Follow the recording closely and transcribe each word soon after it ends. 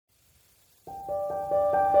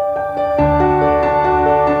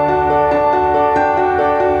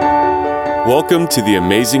Welcome to the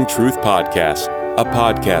Amazing Truth Podcast, a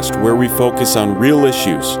podcast where we focus on real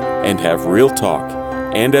issues and have real talk,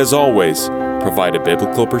 and as always, provide a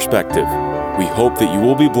biblical perspective. We hope that you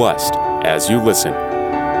will be blessed as you listen.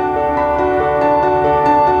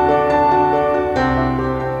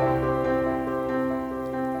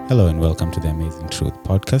 Hello and welcome to the Amazing Truth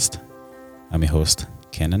Podcast. I'm your host,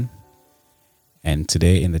 Kenan. And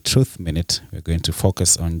today in the Truth Minute, we're going to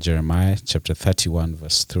focus on Jeremiah chapter 31,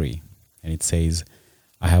 verse 3. And it says,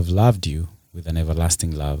 I have loved you with an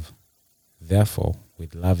everlasting love. Therefore,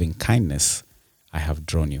 with loving kindness, I have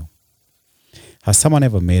drawn you. Has someone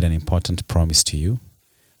ever made an important promise to you,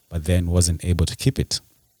 but then wasn't able to keep it?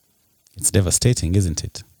 It's devastating, isn't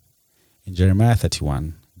it? In Jeremiah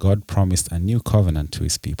 31, God promised a new covenant to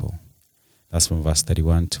his people. That's from verse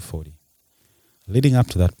 31 to 40. Leading up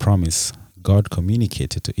to that promise, God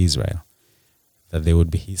communicated to Israel that they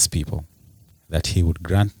would be his people, that he would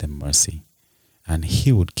grant them mercy, and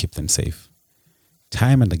he would keep them safe.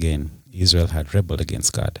 Time and again, Israel had rebelled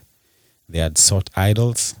against God. They had sought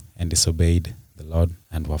idols and disobeyed the Lord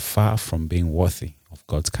and were far from being worthy of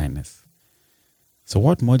God's kindness. So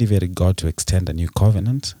what motivated God to extend a new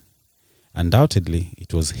covenant? Undoubtedly,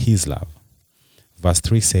 it was his love. Verse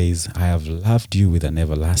 3 says, I have loved you with an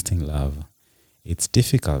everlasting love. It's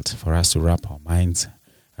difficult for us to wrap our minds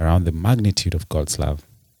around the magnitude of God's love.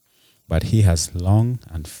 But he has a long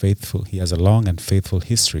and faithful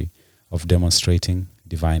history of demonstrating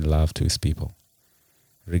divine love to his people.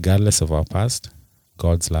 Regardless of our past,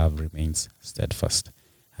 God's love remains steadfast,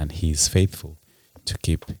 and he is faithful to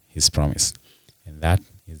keep his promise. And that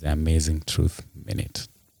is the Amazing Truth Minute.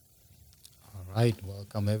 All right,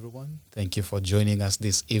 welcome everyone. Thank you for joining us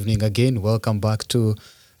this evening again. Welcome back to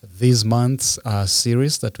this month's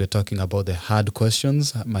series that we're talking about the hard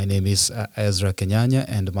questions. My name is Ezra Kenyanya,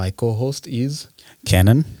 and my co-host is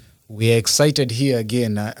Kenan. We are excited here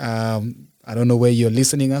again. I don't know where you're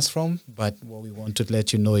listening us from, but what we want to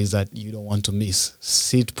let you know is that you don't want to miss.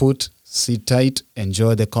 Sit put, sit tight,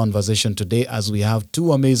 enjoy the conversation today as we have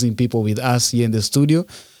two amazing people with us here in the studio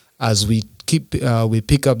as we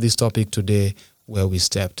pick up this topic today where we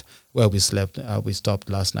stopped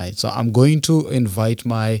last night. So I'm going to invite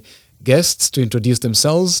my guests to introduce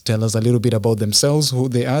themselves, tell us a little bit about themselves, who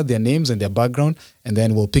they are, their names and their background, and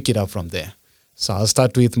then we'll pick it up from there. So I'll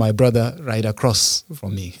start with my brother right across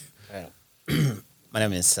from me. My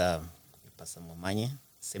name is Pastor Momanyi,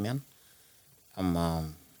 Simeon. I'm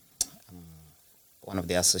one of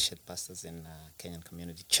the associate pastors in Kenyan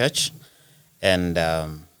Community Church. And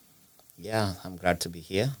I'm glad to be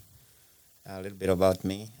here. A little bit about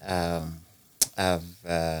me. I've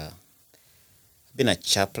been a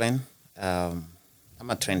chaplain. I'm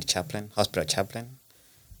a trained chaplain, hospital chaplain.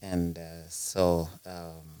 And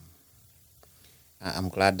I'm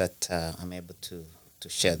glad that I'm able to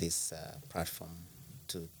share this platform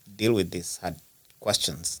to deal with these hard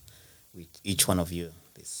questions with each one of you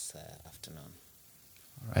this afternoon.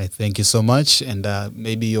 All right, thank you so much. And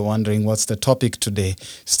maybe you're wondering what's the topic today.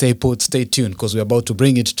 Stay put, stay tuned, because we're about to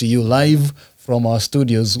bring it to you live from our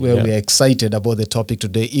studios where we're excited about the topic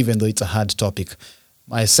today, even though it's a hard topic.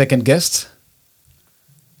 My second guest.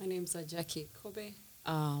 My name's Jackie Ikobe.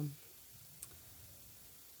 I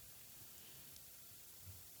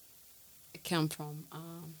come from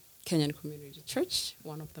Kenyan Community Church,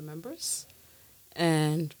 one of the members.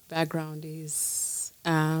 And background is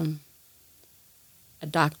a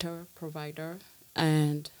doctor, provider,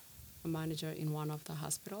 and a manager in one of the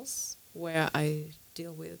hospitals where I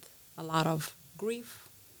deal with a lot of grief,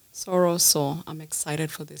 sorrow. So I'm excited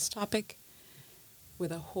for this topic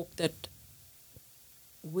with a hope that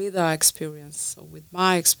with our experience, or with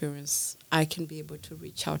my experience, I can be able to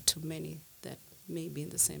reach out to many that may be in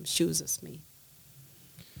the same shoes as me.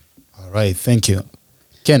 All right, thank you.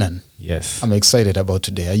 Kenan. Yes. I'm excited about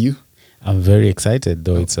today. Are you? I'm very excited,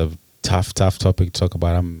 though it's a tough topic to talk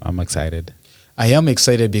about. I'm excited. I am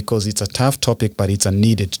excited because it's a tough topic, but it's a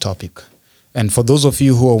needed topic. And for those of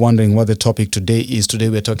you who are wondering what the topic today is, today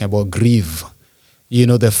we're talking about grief. You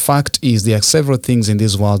know, the fact is there are several things in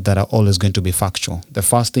this world that are always going to be factual. The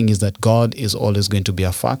first thing is that God is always going to be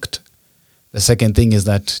a fact. The second thing is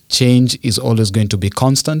that change is always going to be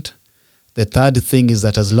constant. The third thing is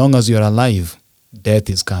that as long as you're alive, death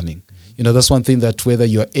is coming. You know, that's one thing that whether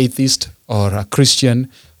you're atheist or a Christian,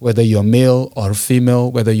 whether you're male or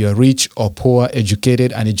female, whether you're rich or poor,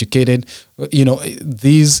 educated, uneducated, you know,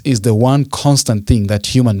 this is the one constant thing that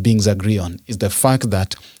human beings agree on, is the fact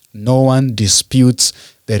that no one disputes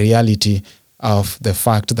the reality of the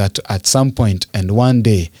fact that at some point and one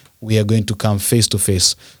day we are going to come face to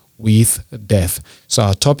face with death. So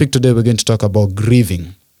our topic today, we're going to talk about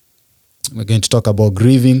grieving. We're going to talk about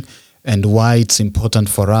grieving and why it's important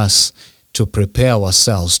for us to prepare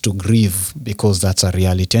ourselves to grieve, because that's a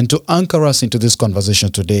reality. And to anchor us into this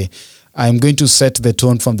conversation today, I'm going to set the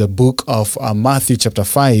tone from the book of Matthew chapter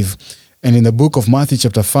 5. And in the book of Matthew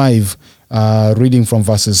chapter 5, reading from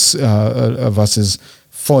verses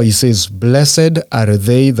 4, he says, "Blessed are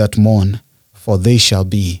they that mourn, for they shall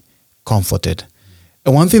be comforted."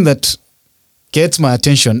 And one thing that gets my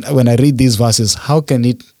attention when I read these verses, how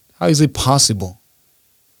is it possible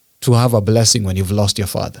to have a blessing when you've lost your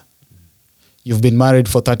father? You've been married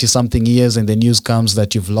for 30-something years and the news comes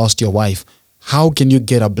that you've lost your wife. How can you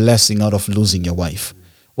get a blessing out of losing your wife?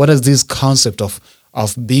 What does this concept of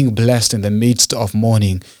being blessed in the midst of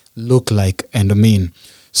mourning look like and mean?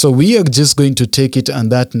 So we are just going to take it on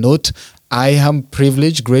that note. I am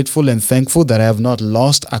privileged, grateful, and thankful that I have not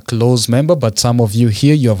lost a close member, but some of you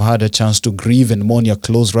here, you have had a chance to grieve and mourn your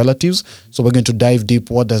close relatives. So we're going to dive deep.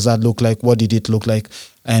 What does that look like? What did it look like?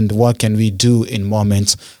 And what can we do in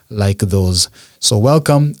moments like those? So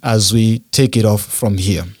welcome as we take it off from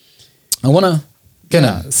here. I want to...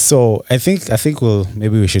 Yeah, so I think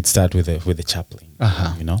we should start with the chaplain.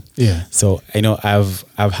 You know, yeah. So I know I've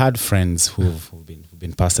had friends who've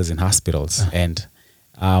been pastors in hospitals, and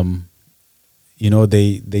you know,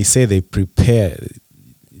 they say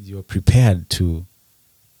you're prepared to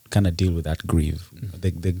kind of deal with that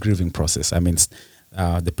the grieving process. I mean,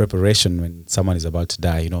 the preparation when someone is about to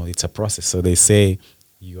die, you know, it's a process. So they say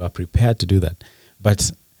you are prepared to do that,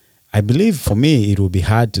 but I believe for me, it will be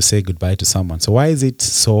hard to say goodbye to someone. So why is it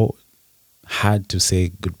so hard to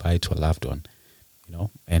say goodbye to a loved one? You know,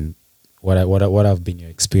 and what have been your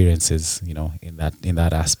experiences, you know, in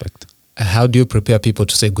that aspect? How do you prepare people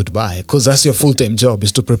to say goodbye? Because that's your full-time job,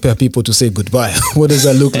 is to prepare people to say goodbye. What does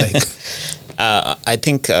that look like? I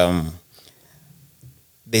think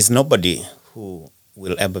there's nobody who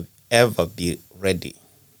will ever be ready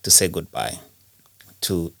to say goodbye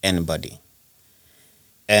to anybody.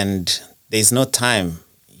 And there's no time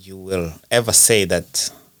you will ever say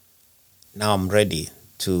that now I'm ready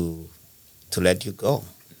to let you go.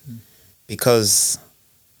 Because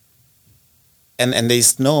and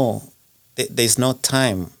there's no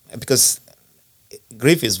time, because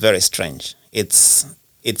grief is very strange. It's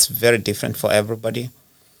very different for everybody.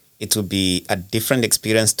 It will be a different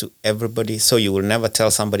experience to everybody. So you will never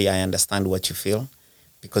tell somebody, I understand what you feel,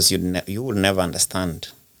 because you will never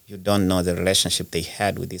understand. You don't know the relationship they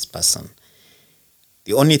had with this person.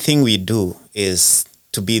 The only thing we do is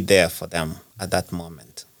to be there for them at that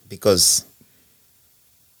moment, because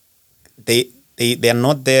they are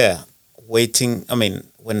not there waiting. I mean,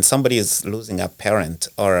 when somebody is losing a parent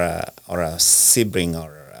or a sibling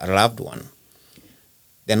or a loved one,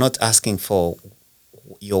 they're not asking for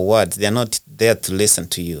your words. They're not there to listen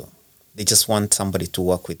to you. They just want somebody to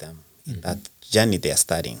walk with them in that journey they are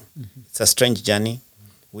starting. It's a strange journey,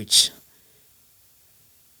 which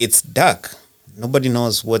it's dark. Nobody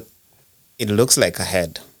knows what it looks like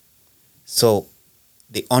ahead. So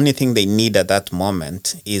the only thing they need at that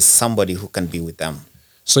moment is somebody who can be with them.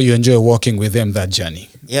 So you enjoy walking with them that journey?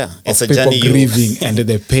 Yeah, it's a people journey. Grieving and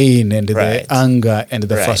the pain and Right. the anger and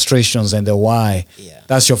the Right. frustrations and the why. Yeah.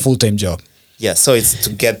 That's your full-time job. Yeah, so it's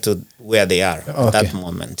to get to where they are at that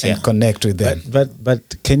moment. And Yeah. connect with them.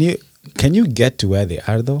 But can you get to where they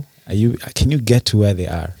are though? Can you get to where they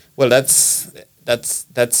are? Well, that's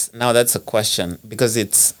a question, because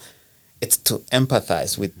it's to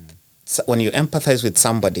empathize with. When you empathize with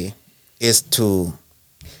somebody, is to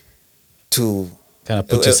Kind of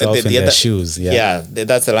put yourself in their shoes. Yeah.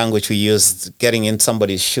 That's the language we use. Getting in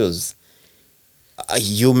somebody's shoes.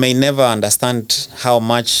 You may never understand how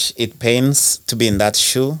much it pains to be in that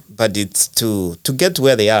shoe, but it's to get to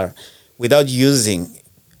where they are, without using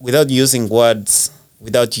words,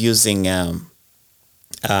 without using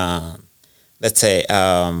let's say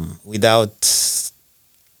without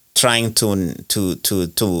trying to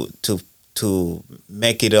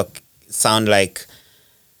make it sound like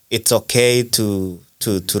it's okay to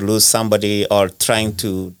lose somebody, or trying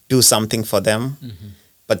to do something for them,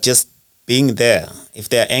 but just being there. If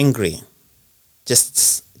they're angry,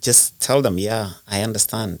 just tell them, yeah, I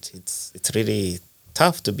understand. It's really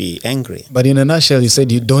tough to be angry. But in a nutshell, you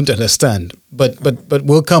said you don't understand. But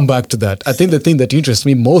we'll come back to that. I think the thing that interests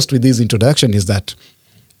me most with this introduction is that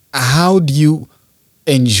how do you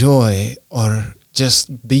enjoy or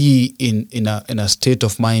just be in a state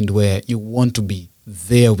of mind where you want to be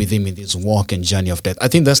there with him in this walk and journey of death? I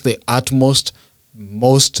think that's the utmost,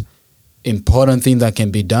 most important thing that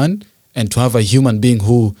can be done. And to have a human being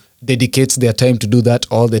who dedicates their time to do that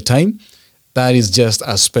all the time, that is just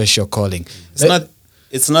a special calling.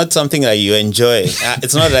 it's not something that you enjoy.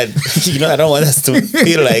 It's not that I don't want us to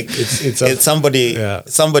feel like it's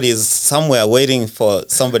somebody is somewhere waiting for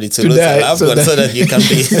somebody to lose a loved one so that you can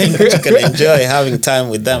enjoy having time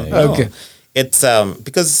with them. No. Okay. It's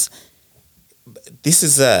because this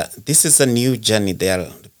is a new journey there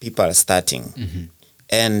people are starting. Mm-hmm.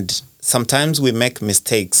 And sometimes we make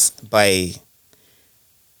mistakes by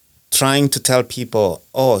trying to tell people,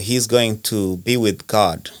 oh, he's going to be with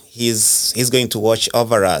God. He's going to watch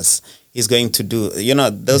over us. He's going to do,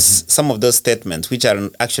 those some of those statements, which are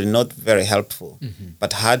actually not very helpful,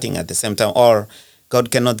 but hurting at the same time. Or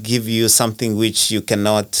God cannot give you something which you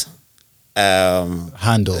cannot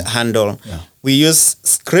handle. Yeah. We use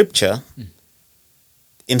scripture.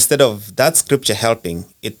 Instead of that scripture helping,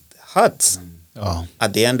 it hurts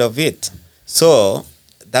at the end of it. So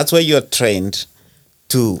that's why you're trained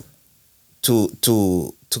to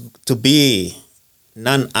be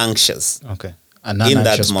non-anxious. Okay. In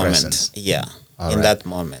that moment. Presence. Yeah. All in right. that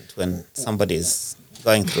moment when somebody is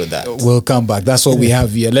going through that. We'll come back. That's what we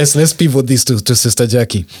have here. Let's pivot this to Sister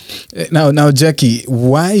Jackie. Now, Jackie,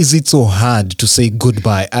 why is it so hard to say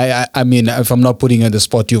goodbye? I mean, if I'm not putting you on the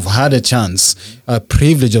spot, you've had a chance, a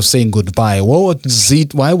privilege of saying goodbye.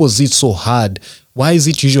 Why was it so hard? Why is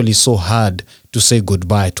it usually so hard to say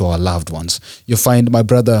goodbye to our loved ones? You find my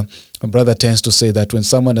brother tends to say that when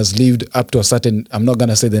someone has lived up to a certain, I'm not going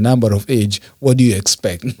to say the number of age, what do you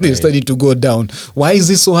expect? They study to go down. Why is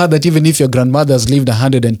it so hard that even if your grandmother has lived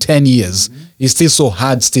 110 years, it's still so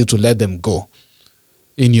hard still to let them go,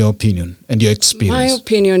 in your opinion and your experience? My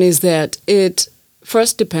opinion is that it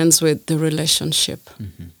first depends with the relationship.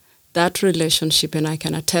 That relationship, and I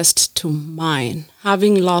can attest to mine,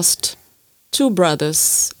 having lost 2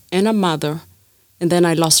 brothers and a mother, and then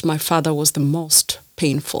I lost my father, was the most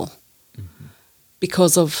painful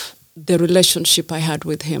because of the relationship I had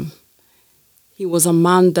with him. He was a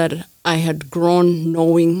man that I had grown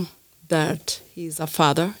knowing that he's a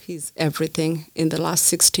father, he's everything in the last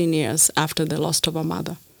 16 years after the loss of a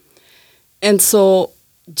mother. And so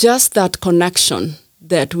just that connection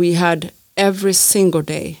that we had every single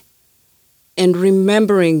day and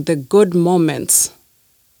remembering the good moments,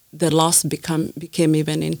 the loss became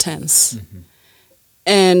even intense.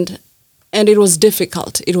 And it was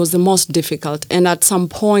difficult. It was the most difficult. And at some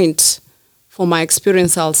point, for my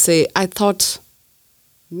experience, I'll say, I thought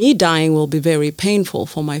me dying will be very painful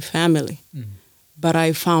for my family. But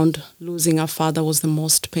I found losing a father was the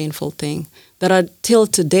most painful thing. That until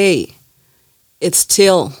today, it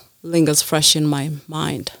still lingers fresh in my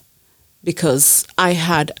mind because I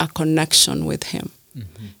had a connection with him.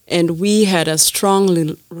 And we had a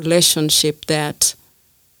strong relationship that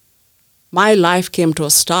my life came to a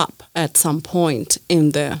stop at some point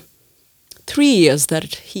in the 3 years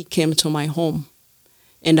that he came to my home.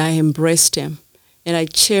 And I embraced him. And I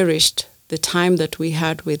cherished the time that we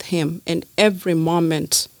had with him. And every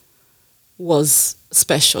moment was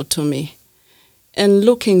special to me. And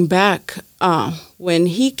looking back, when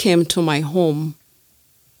he came to my home,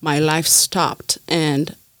 my life stopped.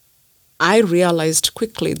 And I realized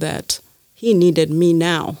quickly that he needed me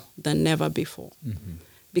now than never before.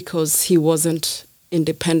 Because he wasn't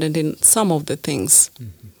independent in some of the things.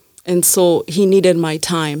 And so he needed my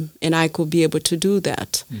time, and I could be able to do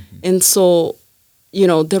that. And so,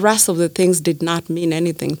 the rest of the things did not mean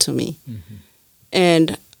anything to me.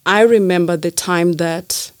 And I remember the time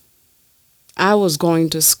that I was going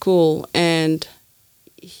to school, and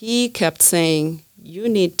he kept saying, you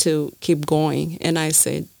need to keep going. And I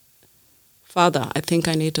said, Father, I think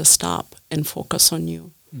I need to stop and focus on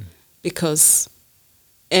you.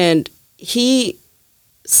 And he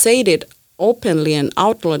said it openly and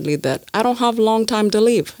outwardly that I don't have a long time to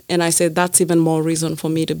live. And I said, that's even more reason for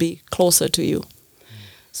me to be closer to you.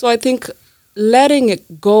 So I think letting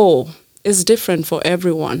it go is different for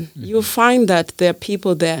everyone. You find that there are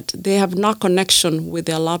people that they have no connection with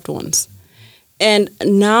their loved ones. And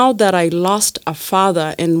now that I lost a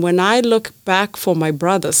father, and when I look back for my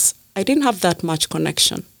brothers, I didn't have that much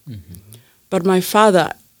connection. But my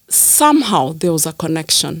father, somehow there was a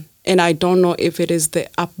connection. And I don't know if it is the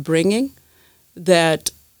upbringing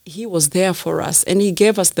that he was there for us and he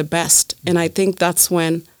gave us the best. And I think that's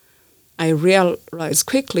when I realized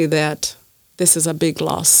quickly that this is a big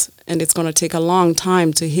loss and it's going to take a long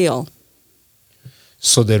time to heal.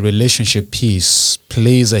 So the relationship piece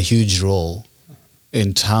plays a huge role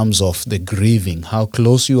in terms of the grieving, how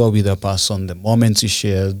close you are with a person, the moments you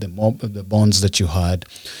shared, the bonds that you had.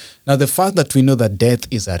 Now, the fact that we know that death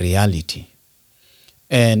is a reality,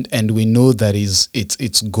 and we know that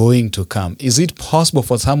it's going to come, is it possible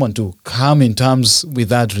for someone to come in terms with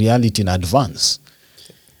that reality in advance?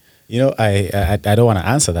 I don't want to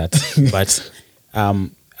answer that, but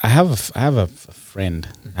I have a friend.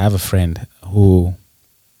 I have a friend who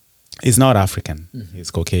is not African.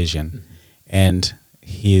 He's Caucasian, and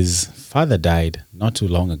his father died not too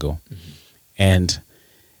long ago, and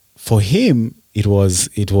for him it was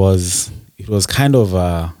kind of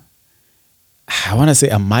I want to say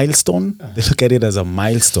a milestone. They look at it as a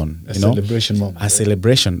milestone, a celebration moment. A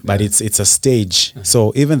celebration, but it's a stage.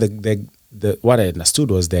 So even the what I understood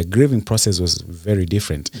was their grieving process was very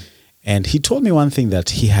different. And he told me one thing, that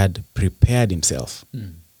he had prepared himself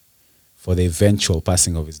for the eventual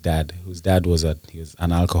passing of his dad, whose dad he was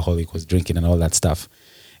an alcoholic, was drinking and all that stuff.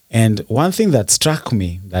 And one thing that struck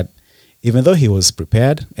me, that even though he was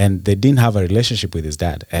prepared and they didn't have a relationship with his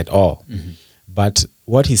dad at all, but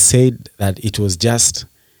what he said, that it was just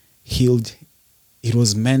healed, it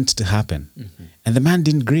was meant to happen. And the man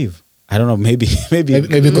didn't grieve. I don't know, maybe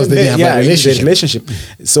because they didn't have a relationship.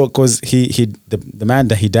 So because the man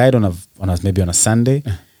that he died on a Sunday,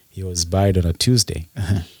 he was buried on a Tuesday,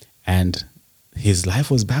 and his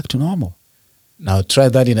life was back to normal. Now try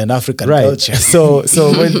that in an African right. culture. So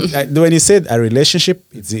when you said a relationship,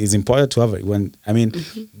 it's important to have it. When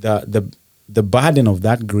the burden of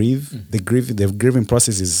that the grieving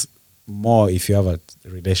process is more if you have a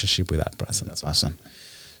relationship with that person. That's awesome.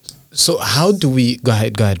 So how do we go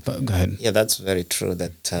ahead? Yeah, that's very true.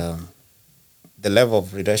 That the level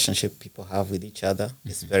of relationship people have with each other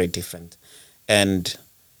is very different, and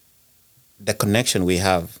the connection we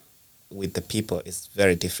have with the people is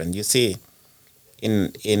very different. You see,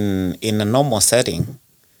 in a normal setting,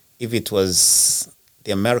 if it was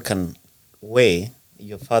the American way,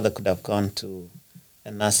 your father could have gone to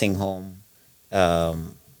a nursing home,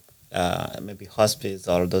 maybe hospice,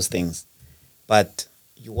 all those things, but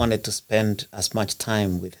you wanted to spend as much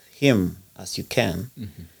time with him as you can.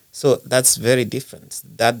 So that's very different.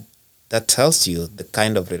 That tells you the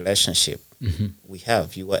kind of relationship we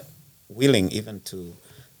have. You were willing even to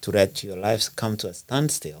let your lives come to a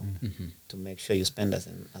standstill to make sure you spend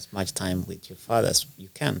as much time with your father as you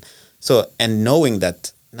can. So, and knowing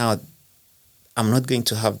that now I'm not going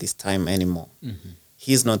to have this time anymore.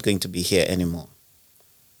 He's not going to be here anymore.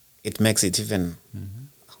 It makes it even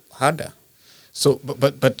harder. So,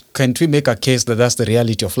 but can't we make a case that that's the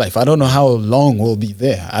reality of life? I don't know how long we'll be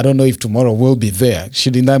there. I don't know if tomorrow we'll be there.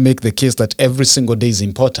 Shouldn't I make the case that every single day is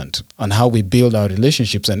important on how we build our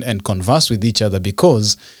relationships and converse with each other?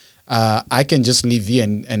 Because I can just leave here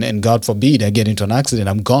and God forbid I get into an accident,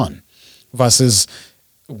 I'm gone. Versus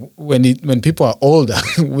when people are older,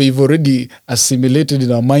 we've already assimilated in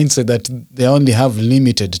our mindset that they only have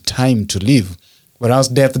limited time to live. Whereas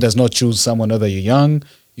death does not choose someone, whether you're young,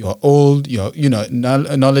 you're old, you're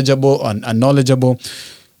knowledgeable or unknowledgeable.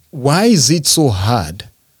 Why is it so hard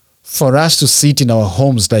for us to sit in our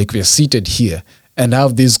homes like we are seated here and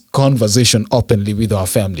have this conversation openly with our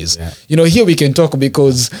families? Yeah. Here we can talk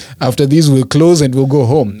because after this we'll close and we'll go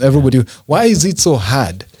home. Everybody. Why is it so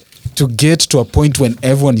hard to get to a point when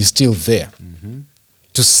everyone is still there,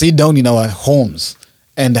 to sit down in our homes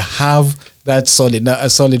and have that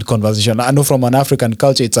solid conversation? I know from an African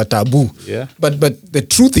culture it's a taboo. Yeah. But the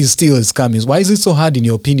truth is coming. Why is it so hard in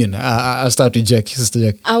your opinion? I'll start with Sister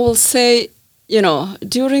Jackie. I will say,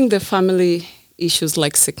 during the family issues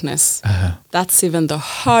like sickness, that's even the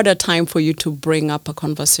harder time for you to bring up a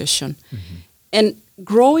conversation. And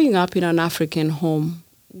growing up in an African home,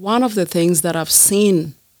 one of the things that I've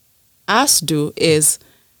seen us do is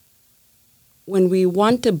when we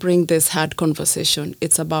want to bring this hard conversation,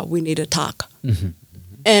 it's about we need to talk.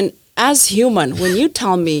 And as human, when you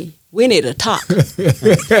tell me we need to talk.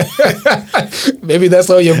 Maybe that's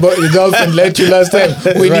how your girlfriend let you last time.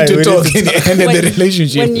 We need to talk and end the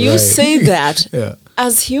relationship. When you say that,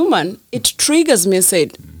 as human, it triggers me and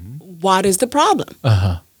said, what is the problem?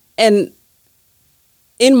 And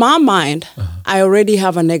in my mind, I already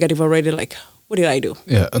have a negative like, what did I do?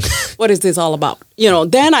 Yeah. What is this all about?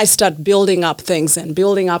 Then I start building up things and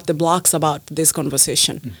building up the blocks about this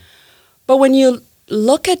conversation. But when you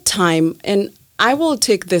look at time, and I will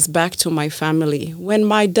take this back to my family. When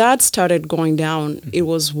my dad started going down, it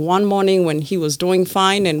was one morning when he was doing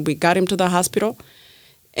fine and we got him to the hospital.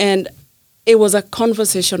 And it was a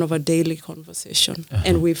conversation of a daily conversation.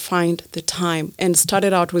 And we find the time and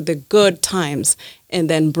started out with the good times and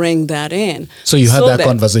then bring that in. So you had that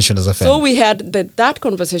conversation as a family? So we had that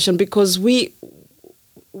conversation because we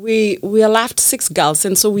are left 6 girls,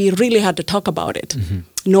 and so we really had to talk about it,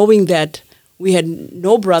 knowing that we had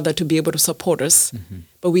no brother to be able to support us,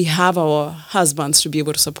 but we have our husbands to be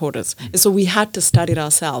able to support us. And so we had to start it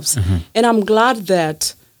ourselves. And I'm glad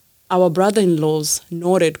that our brother-in-laws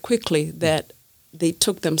noted quickly that they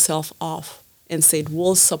took themselves off and said,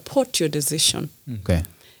 we'll support your decision. Okay.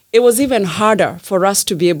 It was even harder for us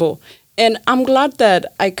to be able, and I'm glad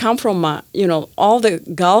that I come from, all the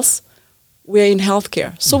girls were in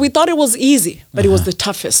healthcare. So we thought it was easy, but it was the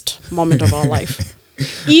toughest moment of our life.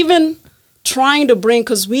 Even trying to bring,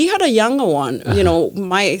 because we had a younger one,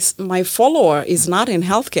 my follower is not in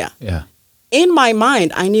healthcare. Yeah. In my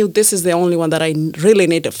mind, I knew this is the only one that I really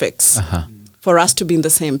need to fix for us to be in the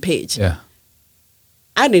same page. Yeah.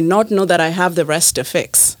 I did not know that I have the rest to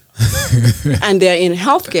fix. And they're in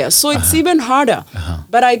healthcare. So it's even harder.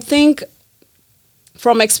 But I think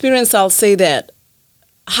from experience, I'll say that,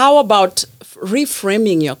 how about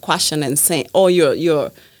reframing your question and saying, or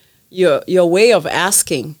your way of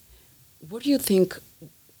asking, what do you think?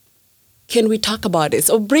 Can we talk about this?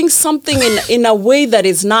 Or bring something in a way that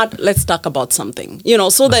is not, let's talk about something,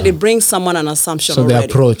 so that it brings someone an assumption So already.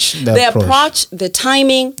 the approach, the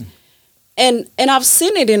timing. And I've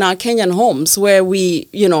seen it in our Kenyan homes where we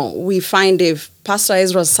find if Pastor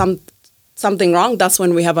Ezra something wrong, that's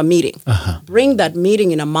when we have a meeting. Bring that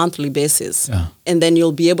meeting in a monthly basis, and then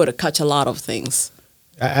you'll be able to catch a lot of things.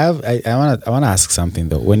 I want to ask something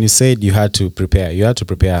though. When you said you had to prepare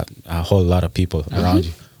a whole lot of people around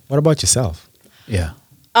you. What about yourself? Yeah.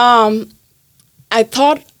 I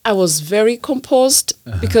thought I was very composed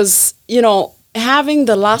because, having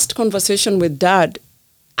the last conversation with Dad,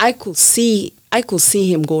 I could see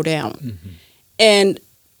him go down. And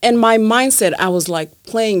my mindset, I was like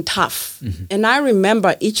playing tough. And I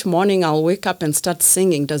remember each morning I'll wake up and start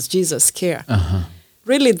singing, Does Jesus Care?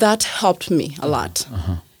 Really, that helped me a lot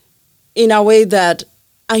in a way that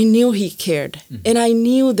I knew he cared. And I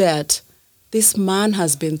knew that this man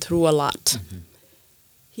has been through a lot.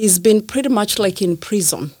 He's been pretty much like in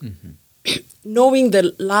prison. Knowing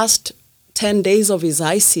the last 10 days of his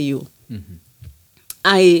ICU,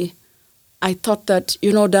 I thought that,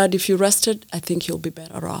 Dad, if you rested, I think you'll be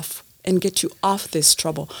better off and get you off this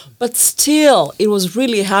trouble. But still, it was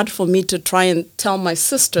really hard for me to try and tell my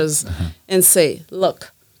sisters and say,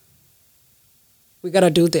 look, we got to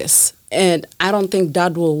do this. And I don't think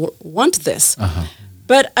Dad will want this.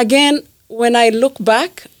 But again, when I look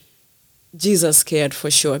back, Jesus cared for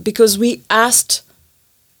sure, because we asked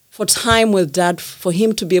for time with Dad for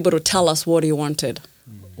him to be able to tell us what he wanted.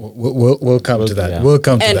 We'll come to that. Yeah. We'll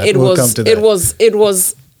come to And that. it We'll come to that. it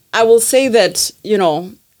was, I will say that,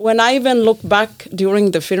 when I even look back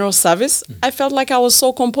during the funeral service, I felt like I was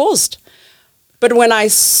so composed. But when I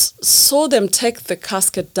saw them take the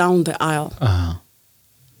casket down the aisle,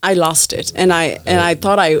 I lost it. And I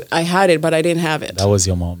thought I had it, but I didn't have it. That was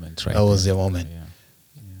your moment, right? That was your moment. Yeah.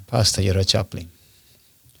 Pastor, you're a chaplain.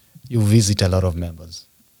 You visit a lot of members.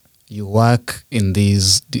 You work in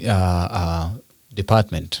this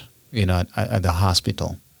department, at the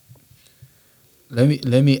hospital.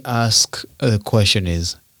 Let me ask, the question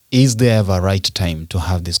is there ever a right time to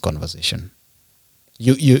have this conversation?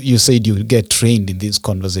 You said you get trained in these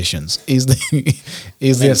conversations. Is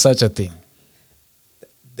there such a thing?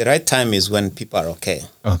 The right time is when people are okay.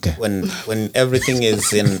 Okay. When everything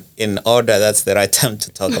is in order, that's the right time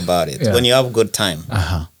to talk about it. Yeah. When you have good time,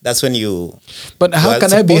 that's when you. But how are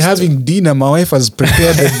can I be supposed to. having dinner? My wife has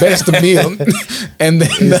prepared the best meal, and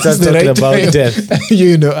then that's start the talking right about time.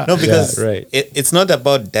 death. No, because Yeah, right. it's not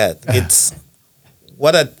about death. It's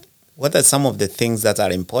what are some of the things that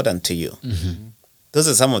are important to you. Those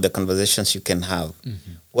are some of the conversations you can have.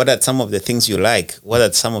 What are some of the things you like? What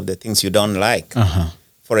are some of the things you don't like?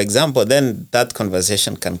 For example, then that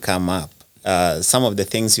conversation can come up. Some of the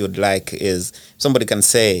things you'd like is somebody can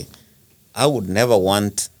say, I would never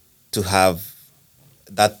want to have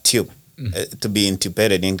that tube to be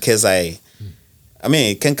intubated in case I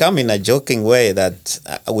mean, it can come in a joking way that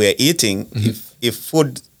we're eating. If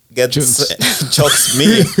food chokes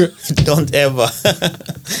me, don't ever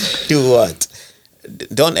do what?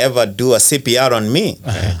 Don't ever do a CPR on me.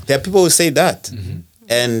 There are people who say that.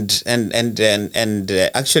 And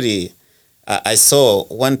actually, I saw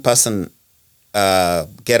one person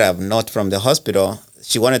get a note from the hospital.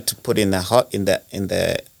 She wanted to put in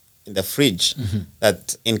the fridge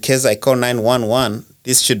that in case I call 911,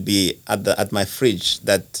 this should be at my fridge.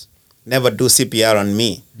 That never do CPR on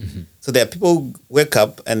me. So there are people who wake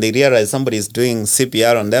up and they realize somebody is doing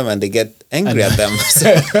CPR on them and they get angry at them.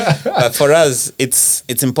 So, but for us, it's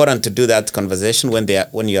important to do that conversation when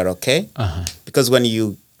you are okay, because when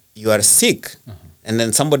you are sick, and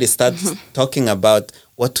then somebody starts talking about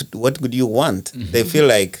what would you want, they feel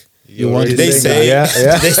like they say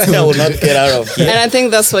I will not get out of here. And I think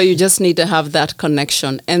that's why you just need to have that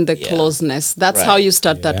connection and the closeness. That's how you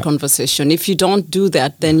start that conversation. If you don't do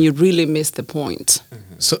that, then you really miss the point.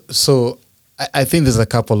 So I think there's a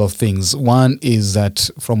couple of things. One is that,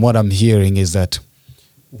 from what I'm hearing, is that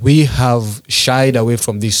we have shied away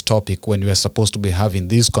from this topic when we are supposed to be having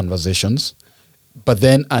these conversations. But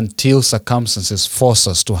then until circumstances force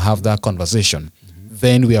us to have that conversation,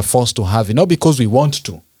 then we are forced to have it, not because we want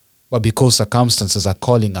to, but because circumstances are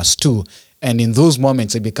calling us to. And in those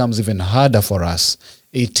moments, it becomes even harder for us.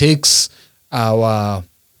 It takes our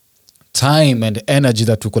time and energy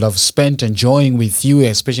that we could have spent enjoying with you,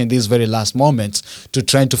 especially in these very last moments, to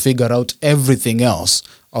trying to figure out everything else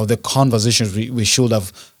of the conversations we should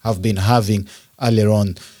have been having earlier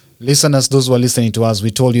on. Listeners, those who are listening to us,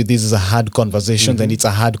 we told you this is a hard conversation, then it's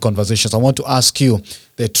a hard conversation. So I want to ask you,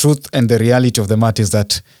 the truth and the reality of the matter is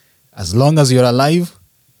that as long as you're alive,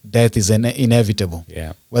 death is inevitable.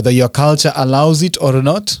 Yeah. Whether your culture allows it or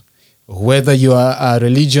not, whether your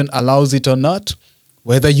religion allows it or not,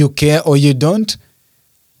 whether you care or you don't,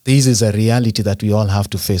 this is a reality that we all have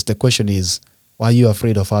to face. The question is, why are you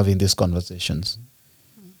afraid of having these conversations?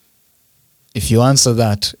 If you answer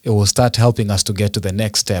that, it will start helping us to get to the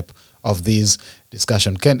next step of this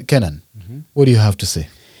discussion. Kenan, what do you have to say?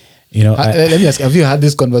 Let me ask, have you had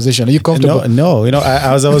this conversation? Are you comfortable? No.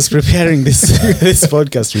 As I was preparing this this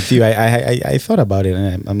podcast with you, I thought about it,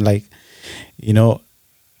 and I'm like,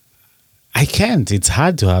 I can't. It's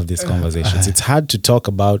hard to have these conversations. It's hard to talk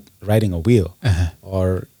about writing a will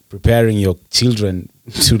or preparing your children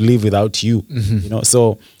to live without you.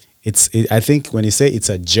 So I think when you say it's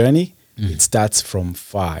a journey, it starts from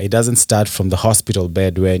far. It doesn't start from the hospital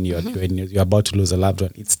bed when you're about to lose a loved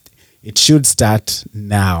one. It should start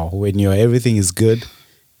now when everything is good.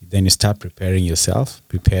 Then you start preparing yourself,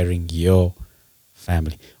 preparing your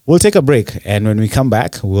family. We'll take a break, and when we come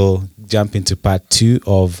back, we'll jump into part 2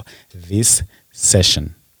 of this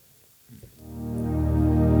session.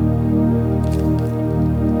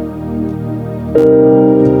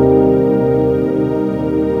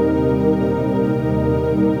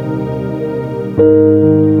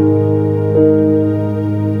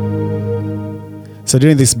 So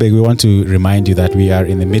during this break, we want to remind you that we are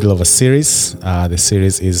in the middle of a series. The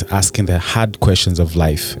series is Asking the Hard Questions of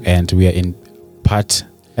Life, and we are in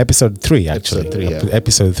episode 3, actually.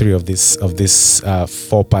 Episode 3 of this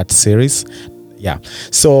 4-part series. Yeah.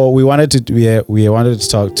 So we wanted to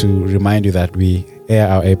remind you that we air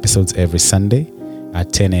our episodes every Sunday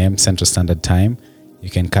at 10 a.m. Central Standard Time. You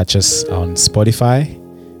can catch us on Spotify,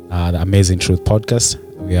 the Amazing Truth Podcast.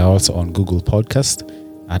 We are also on Google Podcast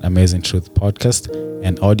at Amazing Truth Podcast,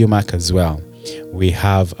 and AudioMac as well. We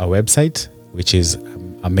have a website, which is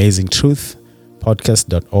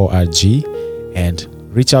amazingtruthpodcast.org, and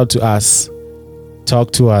reach out to us,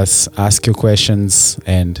 talk to us, ask your questions,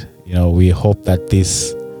 and we hope that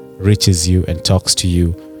this reaches you and talks to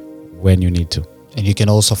you when you need to. And you can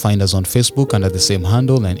also find us on Facebook under the same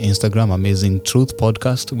handle, and Instagram, Amazing Truth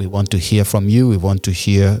Podcast. We want to hear from you. We want to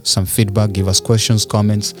hear some feedback. Give us questions,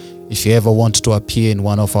 comments. If you ever want to appear in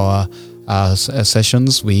one of our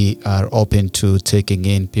sessions, we are open to taking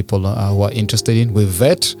in people who are interested in. We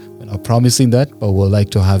vet. We're not promising that, but we'd like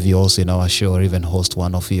to have you also in our show, or even host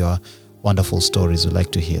one of your wonderful stories. We'd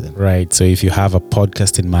like to hear them. Right. So if you have a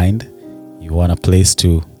podcast in mind, you want a place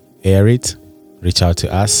to air it, reach out to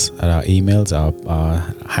us at our emails. Our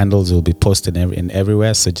handles will be posted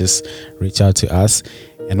everywhere. So just reach out to us.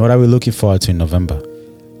 And what are we looking forward to in November?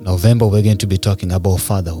 November, we're going to be talking about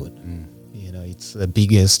fatherhood.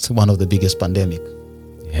 It's one of the biggest pandemic.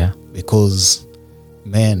 Yeah. Because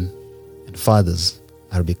men and fathers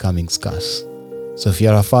are becoming scarce. So if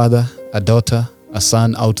you're a father, a daughter, a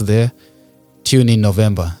son out there, tune in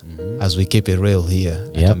November as we keep it real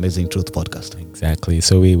here at Amazing Truth Podcast. Exactly.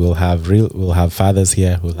 So we'll have fathers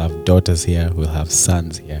here, we'll have daughters here, we'll have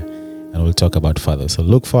sons here, and we'll talk about fathers. So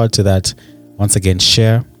look forward to that. Once again,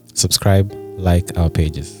 share, subscribe, like our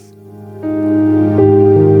pages.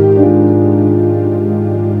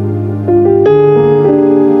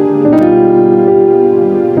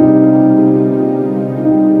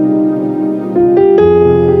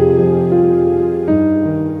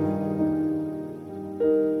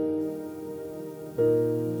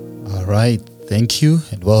 Thank you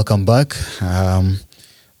and welcome back.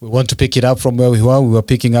 We want to pick it up from where we were. We were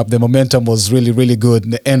picking up. The momentum was really, really good.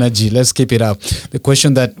 The energy. Let's keep it up. The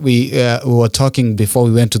question that we were talking before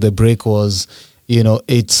we went to the break was,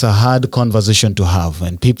 it's a hard conversation to have,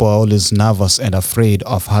 and people are always nervous and afraid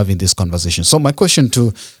of having this conversation. So my question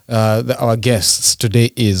to our guests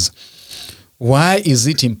today is, why is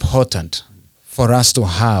it important for us to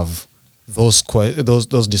have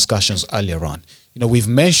those discussions earlier on? We've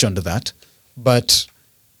mentioned that. But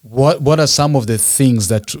what are some of the things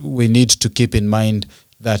that we need to keep in mind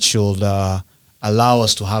that should allow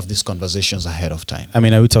us to have these conversations ahead of time? I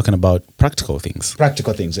mean, are we talking about practical things?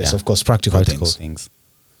 Practical things, yes, Yeah. of course, practical things.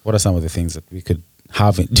 What are some of the things that we could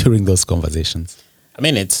have during those conversations? I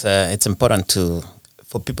mean, it's important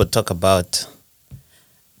for people to talk about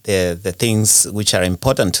the things which are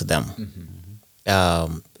important to them.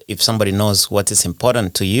 If somebody knows what is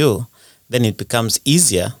important to you, then it becomes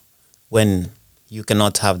easier when you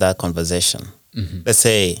cannot have that conversation. Let's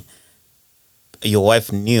say your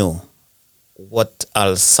wife knew what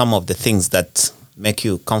are some of the things that make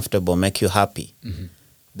you comfortable, make you happy.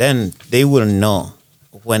 Then they will know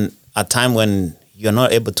when a time when you're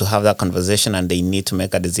not able to have that conversation and they need to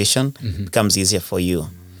make a decision, it becomes easier for you.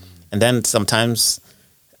 And then sometimes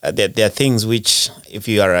there are things which, if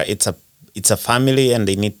you are, it's a family and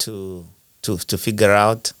they need to figure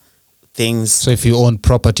out things. So if you own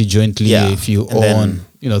property jointly, Yeah. if you And own,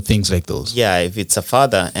 then, things like those. Yeah, if it's a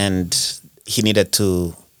father and he needed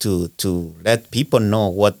to let people know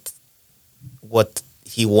what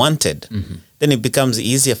he wanted, then it becomes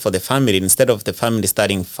easier for the family instead of the family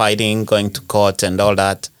starting fighting, going to court and all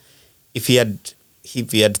that. If he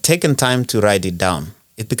had taken time to write it down,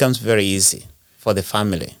 it becomes very easy for the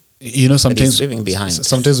family. Sometimes leaving behind.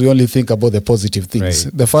 Sometimes we only think about the positive things.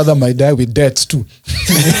 Right. The father might die with debts too.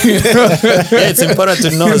 Yeah, it's important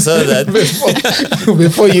to know so that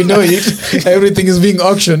Before you know it, everything is being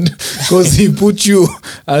auctioned because he put you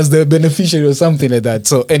as the beneficiary or something like that.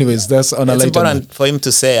 So anyways, that's on a it's later important note. for him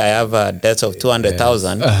to say, I have a debt of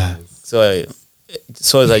 200,000.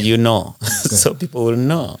 So that you know, so people will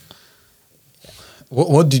know.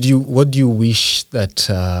 What do you wish that,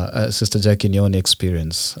 Sister Jackie, in your own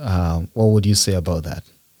experience, what would you say about that?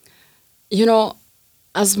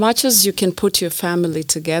 As much as you can put your family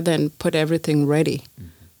together and put everything ready,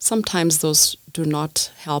 sometimes those do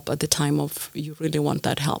not help at the time of you really want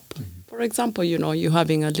that help. For example, you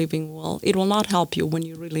having a living will, it will not help you when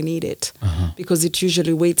you really need it because it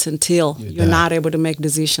usually waits until you're not able to make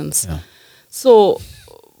decisions. Yeah. So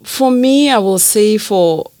for me, I will say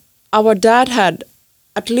our dad had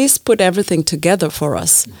at least put everything together for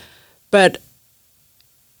us. But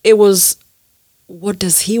it was, what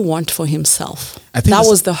does he want for himself? That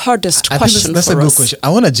was the hardest question that's for a good us. question. I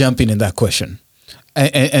want to jump in that question.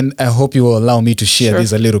 And I hope you will allow me to share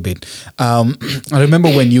this a little bit. I remember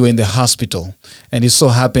when you were in the hospital, and it so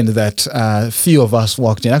happened that a few of us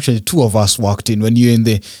walked in. Actually, two of us walked in when you were in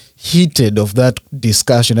the heated of that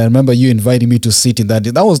discussion. I remember you inviting me to sit in that.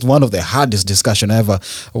 That was one of the hardest discussion I ever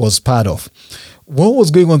was part of. What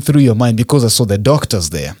was going on through your mind? Because I saw the doctors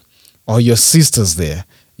there, or your sisters there.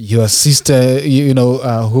 Your sister,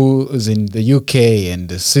 who is in the UK, and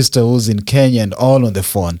the sister who's in Kenya, and all on the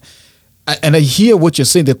phone. And I hear what you're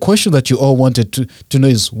saying. The question that you all wanted to know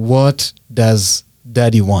is, what does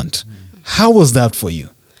Daddy want? How was that for you?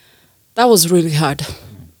 That was really hard.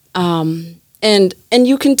 And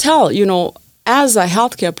you can tell, as a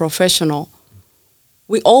healthcare professional,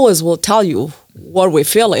 we always will tell you what we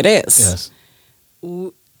feel it is. Yes.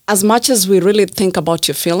 As much as we really think about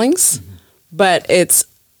your feelings, but it's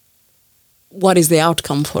what is the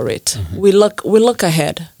outcome for it. We look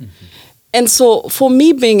ahead. And so for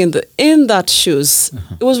me being in that shoes,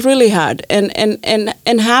 it was really hard.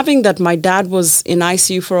 And having that my dad was in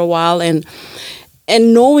ICU for a while and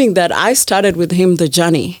knowing that I started with him the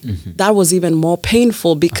journey, that was even more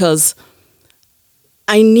painful because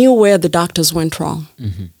I knew where the doctors went wrong.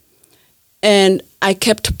 And I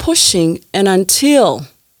kept pushing, and until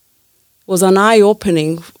it was an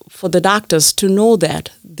eye-opening for the doctors to know that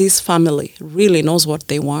this family really knows what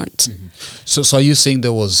they want. So are you saying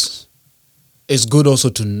it's good also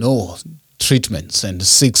to know treatments and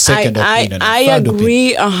seek second opinion? I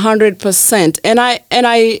agree 100%. And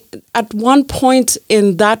I at one point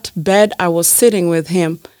in that bed I was sitting with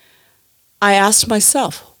him, I asked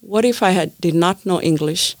myself, what if I did not know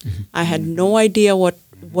English? I had no idea what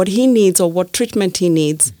he needs or what treatment he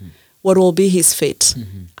needs. What will be his fate?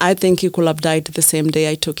 I think he could have died the same day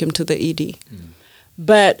I took him to the ED.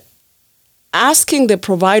 But asking the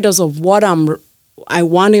providers of what I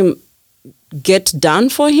want him get done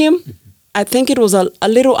for him, I think it was a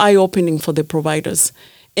little eye-opening for the providers.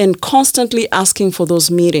 And constantly asking for those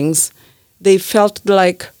meetings, they felt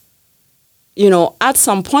like, at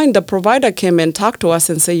some point the provider came and talked to us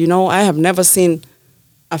and said, I have never seen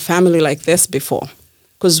a family like this before.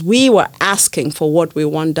 Because we were asking for what we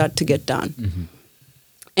want Dad to get done.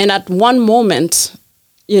 And at one moment,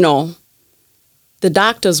 the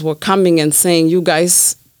doctors were coming and saying, you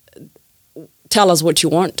guys, tell us what you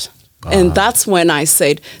want. And that's when I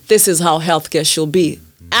said, this is how healthcare should be.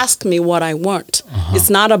 Ask me what I want.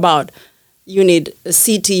 It's not about you need a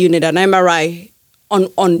CT, you need an MRI.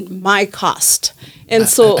 on my cost. And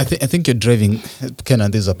so I think you're driving,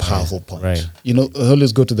 Kenan, this is a powerful point. Right. You know, I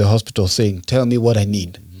always go to the hospital saying, tell me what I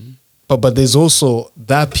need. But there's also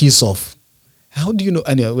that piece of, how do you know?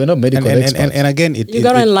 Anyway, we're not medical experts. And again, you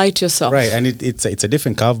got to enlighten yourself. Right, and it's a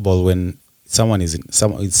different curveball when someone is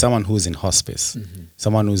someone who's in hospice,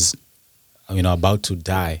 someone who's about to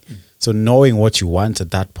die. So knowing what you want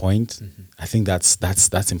at that point, I think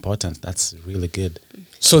that's important. That's really good.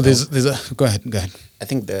 So there's go ahead. I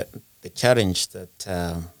think the challenge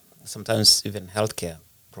that sometimes even healthcare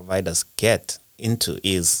providers get into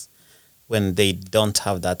is when they don't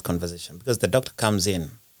have that conversation, because the doctor comes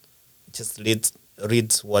in, just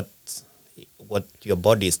reads what your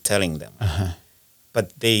body is telling them,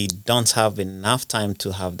 but they don't have enough time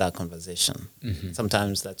to have that conversation.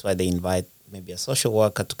 Sometimes that's why they invite maybe a social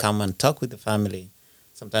worker to come and talk with the family.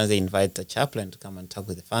 Sometimes they invite a chaplain to come and talk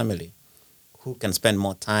with the family, who can spend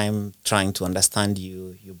more time trying to understand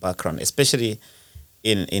your background, especially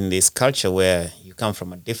in this culture where you come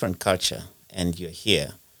from a different culture and you're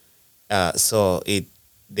here. So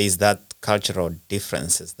there's that cultural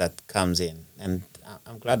differences that comes in, and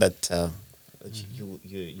I'm glad that you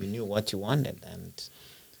knew what you wanted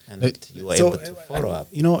and you were able to follow up.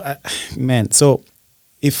 Man. So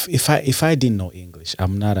if I didn't know English,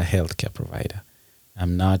 I'm not a healthcare provider.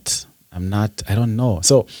 I'm not. I don't know.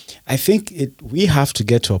 So I think we have to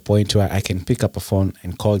get to a point where I can pick up a phone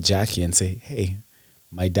and call Jackie and say, "Hey,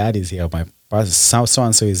 my dad is here. My so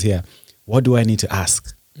and so is here. What do I need to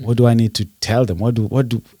ask? What do I need to tell them? What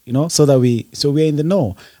do so that we're in the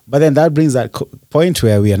know." But then that brings that point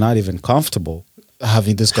where we are not even comfortable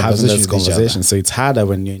having this conversation. So it's harder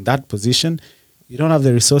when you're in that position. You don't have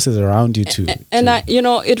the resources around you to.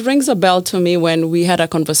 It rings a bell to me when we had a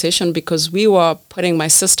conversation, because we were putting my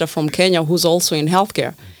sister from Kenya, who's also in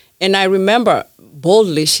healthcare, and I remember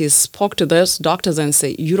boldly she spoke to those doctors and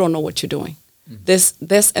say, "You don't know what you're doing. This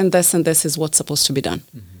and this and this is what's supposed to be done."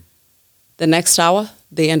 The next hour,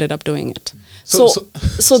 they ended up doing it. So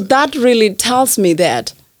that really tells me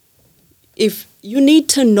that if you need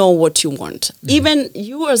to know what you want, even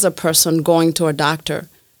you as a person going to a doctor,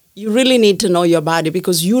 you really need to know your body,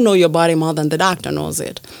 because you know your body more than the doctor knows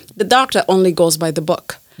it. The doctor only goes by the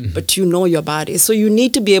book, but you know your body. So you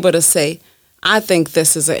need to be able to say, I think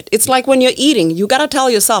this is it. It's like when you're eating, you got to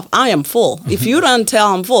tell yourself, I am full. If you don't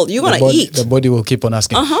tell I'm full, you're going to eat. The body will keep on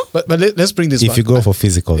asking. But let's bring this back. If you go for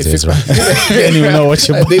physical days, right? Then you know what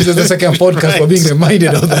you're This is the second podcast for being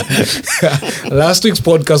reminded of that. Last week's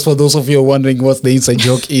podcast, for those of you who are wondering what the inside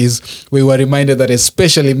joke is, we were reminded that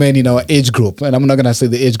especially men in our age group, and I'm not going to say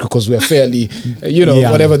the age group because we are fairly,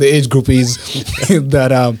 whatever the age group is,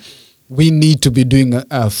 that we need to be doing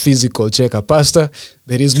a physical checkup. Pastor,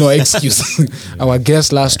 there is no excuse. Our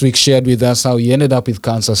guest last week shared with us how he ended up with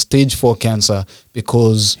cancer, stage 4 cancer,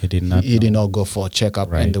 because he did not go for a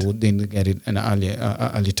checkup, right, and they didn't get it in an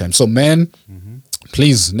early time. So men,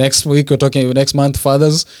 please, next month,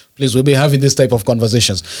 fathers, please, we'll be having this type of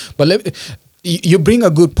conversations. But you bring a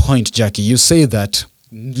good point, Jackie. You say that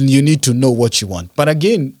you need to know what you want. But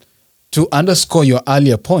again, to underscore your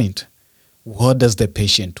earlier point, what does the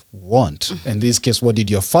patient want? In this case, what did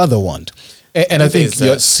your father want? And I think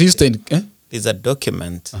your sister... There's a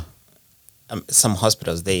document. Some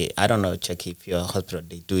hospitals, I don't know, check if your hospital,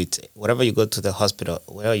 they do it. Wherever you go to the hospital,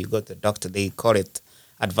 wherever you go to the doctor, they call it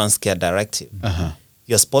Advanced Care Directive.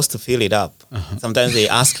 You're supposed to fill it up. Sometimes they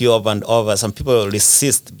ask you over and over. Some people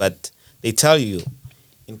resist, but they tell you,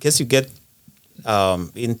 in case you get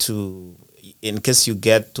in case you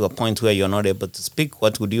get to a point where you're not able to speak,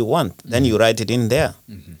 what would you want? Then you write it in there.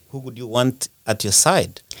 Who would you want at your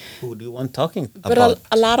side? Who would you want talking about? But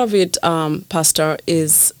a lot of it, Pastor,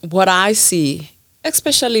 is what I see,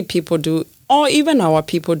 especially people do, or even our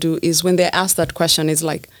people do, is when they ask that question, it's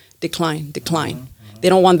like, decline. They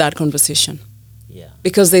don't want that conversation. Yeah.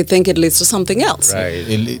 Because they think it leads to something else. Right.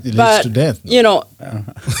 It leads to death.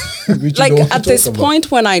 Like at this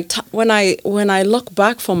point when I look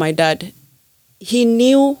back for my dad, he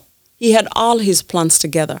knew he had all his plans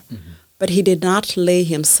together, but he did not lay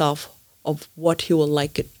himself of what he would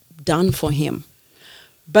like it done for him.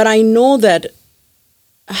 But I know that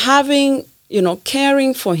having,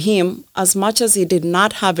 caring for him, as much as he did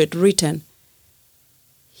not have it written,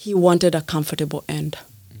 he wanted a comfortable end.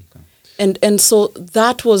 Okay. And so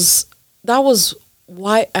that was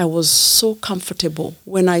why I was so comfortable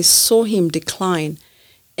when I saw him decline,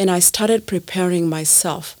 and I started preparing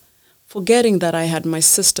myself, forgetting that I had my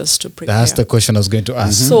sisters to prepare. That's the question I was going to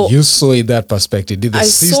ask. So you saw it that perspective. Did the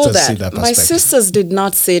sisters see that perspective? My sisters did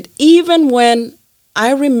not see it. Even when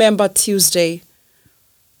I remember Tuesday,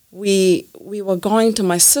 we were going to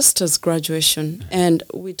my sister's graduation, and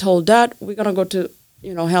we told Dad we're gonna go to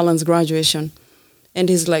Helen's graduation, and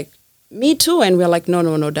he's like, me too. And we're like,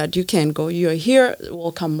 no, Dad, you can't go. You're here.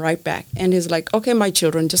 We'll come right back. And he's like, okay, my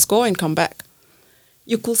children, just go and come back.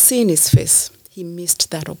 You could see in his face, he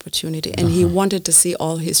missed that opportunity, and he wanted to see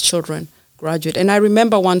all his children graduate. And I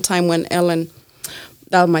remember one time when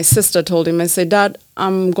my sister told him, I said, Dad,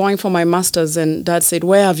 I'm going for my master's. And Dad said,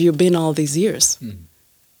 where have you been all these years?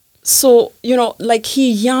 So,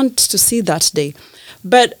 he yearned to see that day.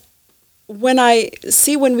 But when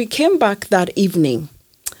we came back that evening,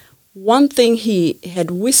 one thing he had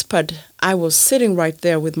whispered, I was sitting right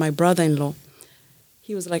there with my brother-in-law.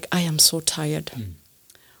 He was like, I am so tired.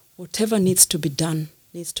 Whatever needs to be done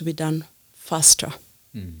faster.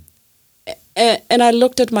 And I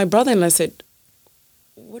looked at my brother-in-law and I said,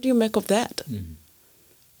 what do you make of that?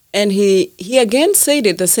 And he again said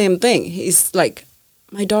it the same thing. He's like,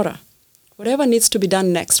 my daughter, whatever needs to be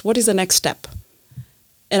done next, what is the next step?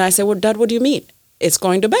 And I said, well, Dad, what do you mean? It's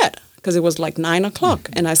going to bed. Because it was like 9 o'clock.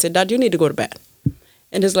 And I said, Dad, you need to go to bed.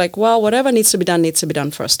 And he's like, well, whatever needs to be done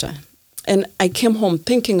first. And I came home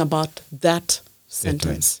thinking about that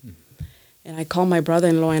sentence. And I called my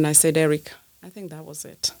brother-in-law and I said, Eric, I think that was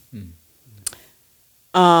it.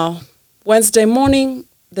 Wednesday morning,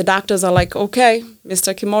 the doctors are like, okay,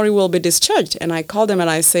 Mr. Kimori will be discharged. And I called them and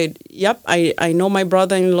I said, yep, I know my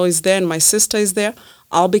brother-in-law is there and my sister is there.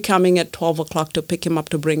 I'll be coming at 12 o'clock to pick him up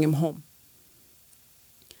to bring him home.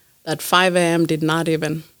 At 5 a.m. did not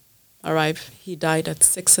even arrive. He died at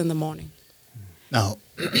 6 in the morning. Now,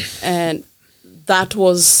 and that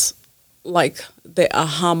was like the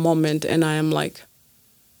aha moment. And I am like,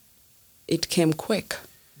 it came quick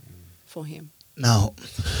for him. Now,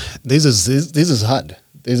 this is hard.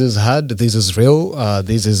 This is hard. This is real.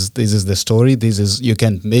 This is the story. This is, you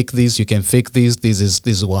can make this. You can fake this. This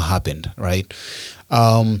is what happened, right?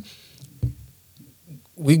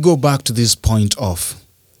 We go back to this point of,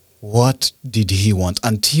 what did he want?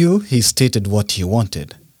 Until he stated what he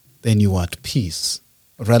wanted, then you are at peace,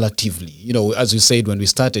 relatively. As we said when we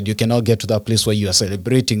started, you cannot get to that place where you are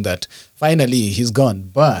celebrating that finally he's gone,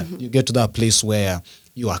 but you get to that place where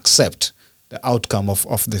you accept the outcome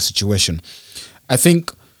of the situation. I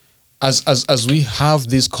think as we have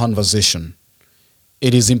this conversation,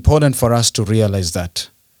 it is important for us to realize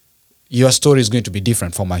that your story is going to be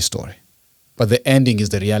different from my story, but the ending is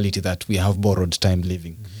the reality that we have borrowed time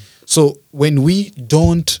living. So when we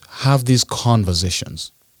don't have these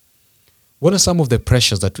conversations, what are some of the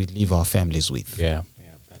pressures that we leave our families with?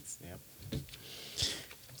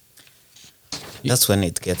 That's when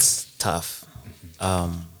it gets tough,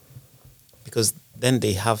 because then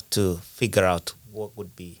they have to figure out what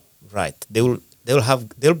would be right. They'll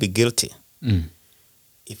be guilty.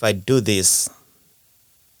 If I do this,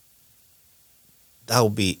 that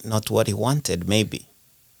would be not what he wanted. Maybe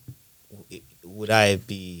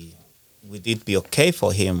would it be okay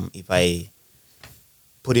for him if I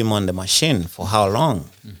put him on the machine? For how long?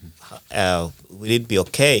 Would it be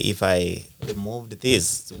okay if I removed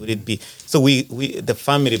this? Would it be so? The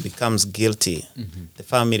family becomes guilty. The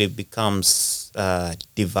family becomes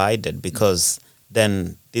divided, because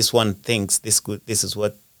then this one thinks this is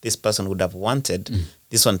what this person would have wanted.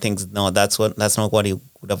 This one thinks, no, that's not what he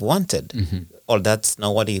would have wanted, or that's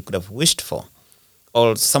not what he could have wished for.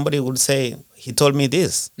 Or somebody would say, he told me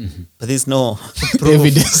this, but there's no proof.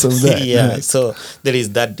 Evidence of that. Yeah, so there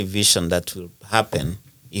is that division that will happen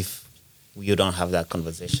if you don't have that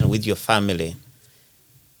conversation with your family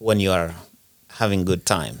when you are having good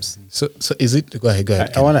times. So is it? Go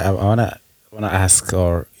ahead. I wanna ask,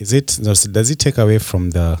 or is it? Does it take away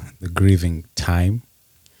from the grieving time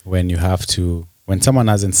when you have to, when someone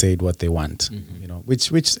hasn't said what they want,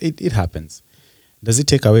 which it happens? Does it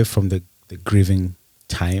take away from the grieving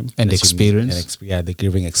time and experience? The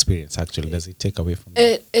grieving experience, actually. Does it take away from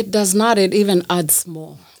that? It does not. It even adds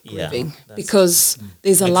more grieving, because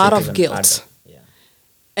there's a lot of guilt,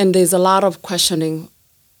 and there's a lot of questioning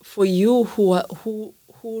for you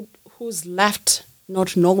who's left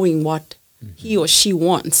not knowing what he or she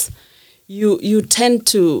wants. You tend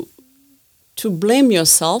to blame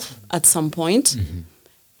yourself at some point.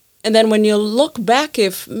 And then when you look back,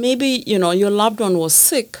 if maybe your loved one was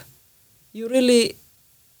sick, you really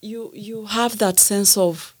you have that sense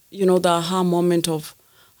of the aha moment of,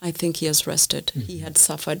 I think he has rested. He had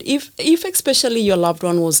suffered. If especially your loved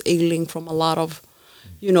one was ailing from a lot of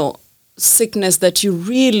sickness that you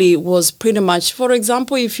really was pretty much, for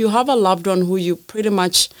example, if you have a loved one who you pretty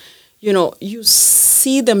much you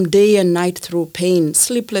see them day and night through pain,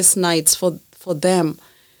 sleepless nights for them,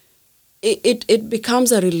 it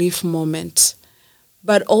becomes a relief moment.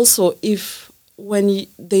 But also, if when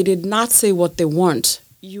they did not say what they want,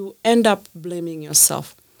 you end up blaming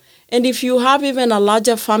yourself. And if you have even a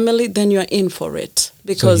larger family, then you're in for it.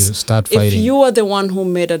 Because you start if fighting. you are the one who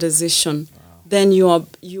made a decision, then you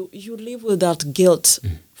live with that guilt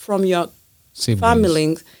from your Siblings.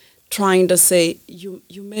 family, trying to say, you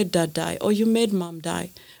made dad die, or you made mom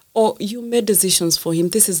die, or you made decisions for him.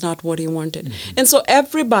 This is not what he wanted. And so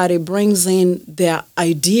everybody brings in their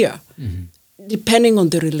idea, depending on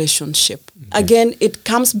the relationship. Again, it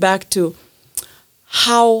comes back to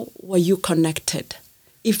how were you connected?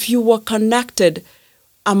 If you were connected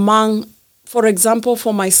among, for example,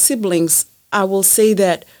 for my siblings, I will say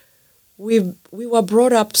that we were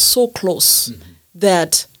brought up so close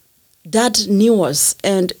that dad knew us,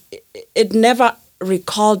 and it never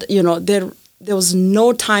recalled, there was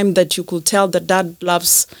no time that you could tell that dad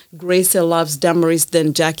loves Grace or loves Damaris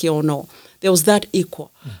than Jackie or no. There was that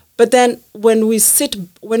equal. But then when we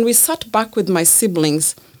sat back with my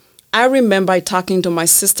siblings, I remember talking to my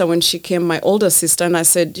sister when she came, my older sister, and I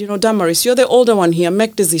said, Damaris, you're the older one here,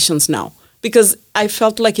 make decisions now. Because I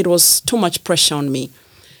felt like it was too much pressure on me.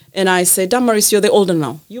 And I said, Damaris, you're the older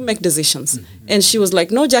now, you make decisions. And she was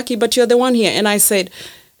like, no, Jackie, but you're the one here. And I said,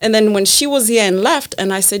 and then when she was here and left,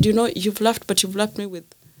 and I said, you've left, but you've left me with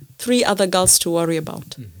 3 other girls to worry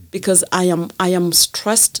about. Because I am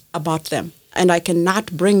stressed about them, and I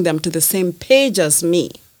cannot bring them to the same page as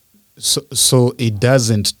me. So it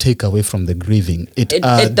doesn't take away from the grieving. It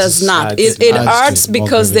does not. It adds hurts to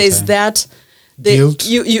because there's that. Guilt.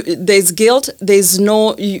 There's guilt. There's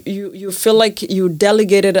no. You feel like you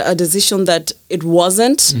delegated a decision that it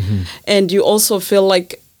wasn't, and you also feel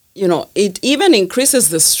like it even increases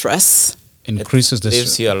the stress. Increases the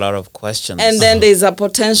Gives you a lot of questions. And then there's a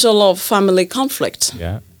potential of family conflict.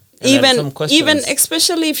 Yeah. Even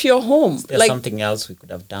especially if you're home, There's like something else we could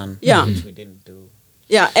have done. Yeah. Which we didn't do.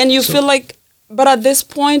 yeah, and you feel like. But at this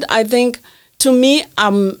point, I think to me,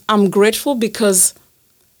 I'm grateful because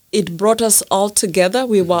it brought us all together.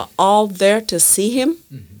 We were all there to see him,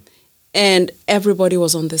 and everybody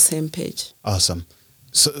was on the same page. Awesome.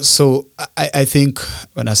 So I think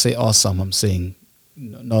when I say awesome, I'm saying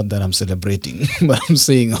not that I'm celebrating, but I'm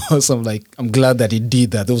saying awesome. Like, I'm glad that he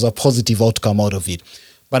did that. There was a positive outcome out of it.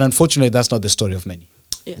 But unfortunately, that's not the story of many.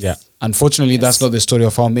 Yes. Yeah. Unfortunately, that's not the story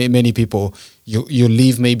of how many people. You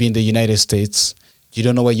live maybe in the United States. You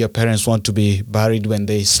don't know where your parents want to be buried when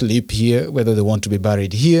they sleep here, whether they want to be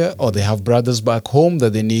buried here or they have brothers back home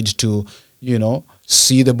that they need to,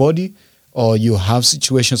 see the body, or you have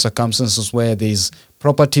circumstances where there's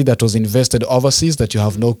property that was invested overseas that you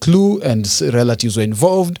have no clue and relatives were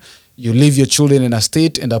involved. You leave your children in a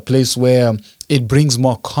state and a place where it brings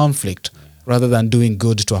more conflict rather than doing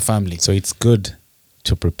good to a family. So it's good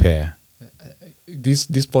to prepare. This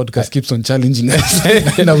podcast keeps on challenging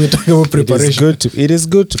us. Now we're talking about preparation. It is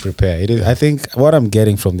good to prepare. I think what I'm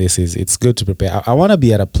getting from this is it's good to prepare. I want to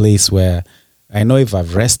be at a place where I know if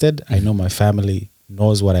I've rested, I know my family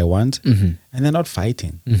knows what I want, and they're not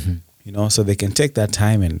fighting. So they can take that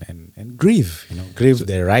time and grieve. Grieve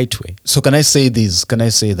the right way. So can I say this? Can I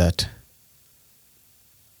say that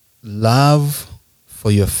love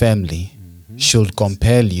for your family should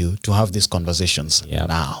compel you to have these conversations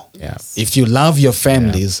now. Yeah. If you love your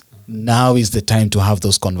families, now is the time to have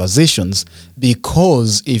those conversations,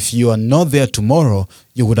 because if you are not there tomorrow,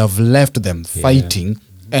 you would have left them fighting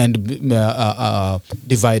and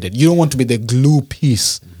divided. You don't want to be the glue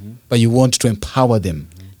piece, but you want to empower them.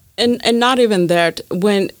 And not even that,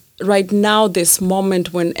 when right now this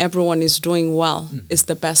moment when everyone is doing well is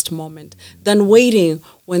the best moment, than waiting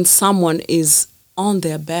when someone is on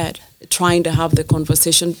their bed trying to have the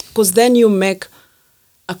conversation, because then you make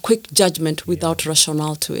a quick judgment without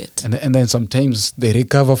rationale to it. And then sometimes they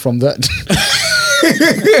recover from that.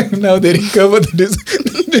 Now they recover the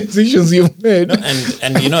decisions you've made. No,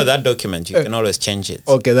 and that document, you can always change it.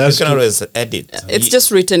 Okay, that's you can true. always edit. It's just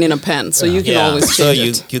written in a pen, so you can always change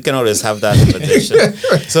it. So you can always have that conversation.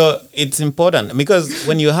 So it's important, because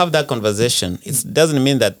when you have that conversation, it doesn't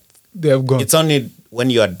mean that They have gone. it's only when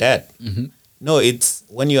you are dead. No, it's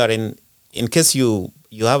when you are in case you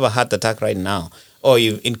have a heart attack right now, or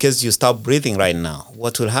in case you stop breathing right now,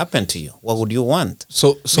 what will happen to you? What would you want?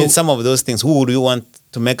 So Some of those things, who would you want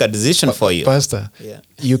to make a decision for you? Pastor, Yeah.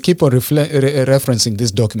 you keep on referencing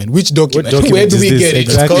this document. Which document? What Where document do is we this? get it?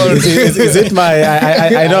 Exactly. Is it my?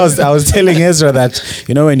 I know. I was telling Ezra that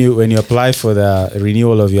when you apply for the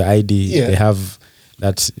renewal of your ID, they have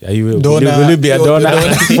that. Will you be a donor?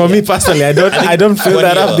 For me personally, I don't fill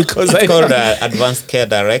that up because it's called Advanced Care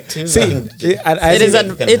Directive.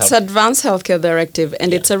 It's Advanced Healthcare Directive,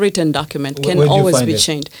 and it's a written document. Can Where do you always find be it?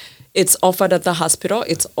 changed. It's offered at the hospital.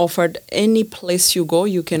 It's offered any place you go.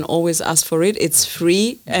 You can always ask for it. It's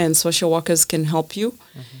free, and social workers can help you.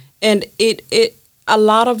 And a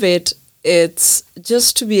lot of it, it's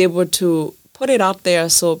just to be able to put it out there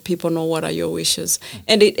so people know what are your wishes.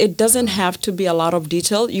 And it doesn't have to be a lot of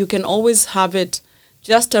detail. You can always have it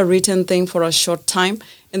just a written thing for a short time.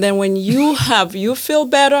 And then when you feel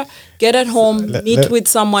better, get at home, meet with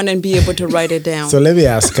someone and be able to write it down. So let me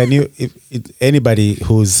ask, can you, if anybody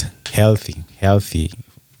who's healthy,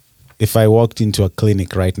 if I walked into a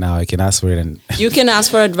clinic right now, I can ask for it, and you can ask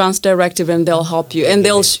for advance directive and they'll help you, and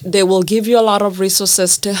they will give you a lot of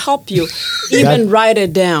resources to help you even write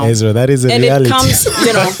it down. Ezra, that is a and reality. It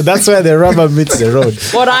comes, that's where the rubber meets the road.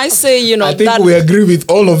 What I say, I think we agree with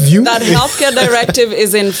all of you. That healthcare directive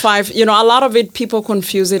is in 5. A lot of it people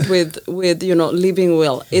confuse it with living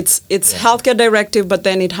will. It's healthcare directive, but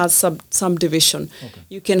then it has some division. Okay.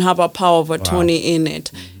 You can have a power of attorney in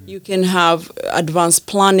it. You can have advanced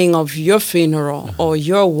planning of your funeral or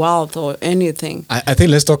your wealth or anything. I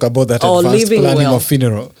think let's talk about that or advanced planning of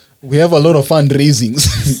funeral. We have a lot of fundraisings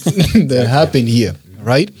that happen here,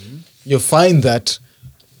 right? You find that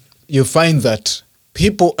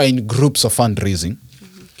people are in groups of fundraising,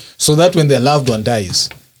 so that when their loved one dies,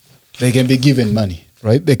 they can be given money,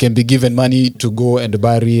 right? They can be given money to go and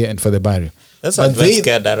bury and for the burial. That's advanced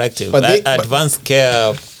care directive. Advanced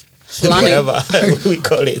care planning, whatever we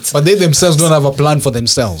call it. But they themselves don't have a plan for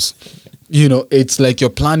themselves. It's like you're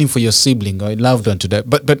planning for your sibling or loved one to die.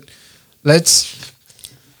 But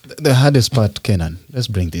the hardest part, Kenan, let's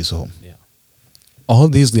bring this home. Yeah. All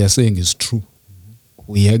this they are saying is true.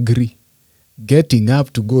 We agree. Getting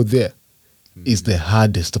up to go there is the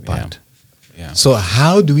hardest part. Yeah. So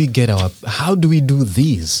how do we do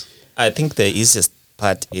these? I think the easiest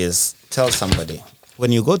part is tell somebody.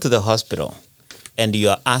 When you go to the hospital and you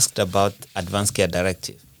are asked about advanced care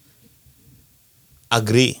directive,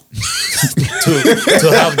 agree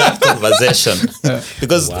to have that conversation.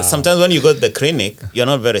 Because sometimes when you go to the clinic, you're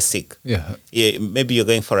not very sick. Yeah. Maybe you're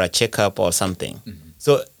going for a checkup or something.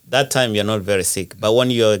 So that time you're not very sick. But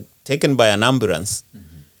when you're taken by an ambulance,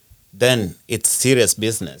 then it's serious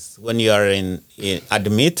business. When you are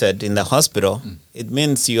admitted in the hospital, it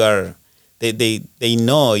means they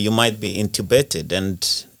know you might be intubated,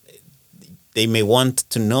 and they may want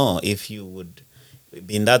to know if you would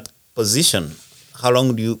be in that position. How long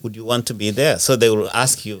would you want to be there? So they will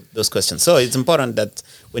ask you those questions. So it's important that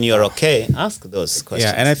when you're okay, ask those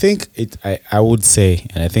questions. Yeah, and I think I would say,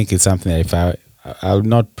 and I think it's something that if I'll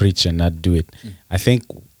not preach and not do it. I think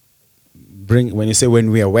when you say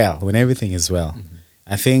when we are well, when everything is well,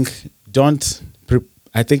 I think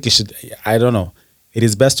I think you should, I don't know, it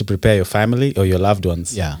is best to prepare your family or your loved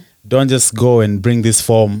ones. Yeah. Don't just go and bring this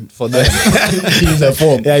form For them. Use a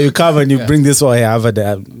form. Yeah, you come and you bring this or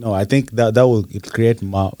no, I think that will create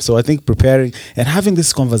more. So I think preparing and having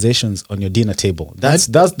these conversations on your dinner table. I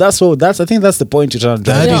think that's the point you're trying to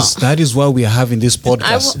drive. That is why we are having this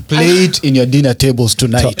podcast. Play it in your dinner tables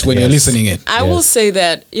tonight when you're listening it. I will say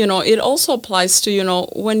that, it also applies to,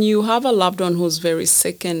 when you have a loved one who's very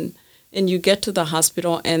sick and you get to the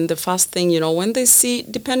hospital, and the first thing, when they see,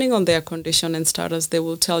 depending on their condition and status, they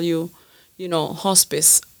will tell you,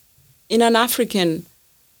 hospice. In an African,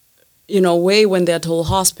 way, when they're told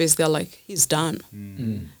hospice, they're like, he's done.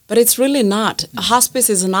 But it's really not. Hospice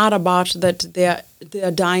is not about that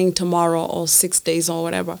they're dying tomorrow or 6 days or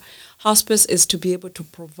whatever. Hospice is to be able to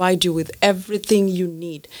provide you with everything you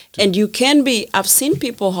need. And you can I've seen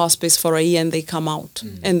people hospice for a year and they come out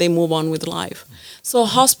and they move on with life. So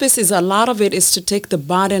hospice a lot of it is to take the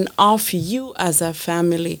burden off you as a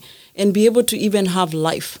family and be able to even have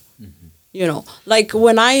life. Like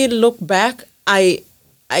when I look back, I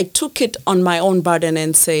took it on my own burden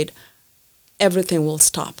and said, everything will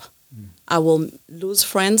stop. I will lose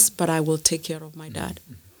friends, but I will take care of my dad.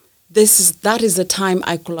 That is the time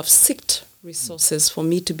I could have sought resources for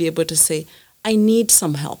me to be able to say, I need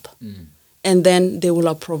some help. And then they will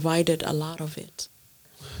have provided a lot of it.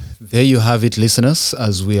 There you have it, listeners.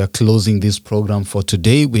 As we are closing this program for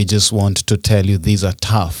today, we just want to tell you these are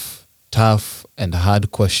tough and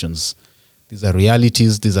hard questions. These are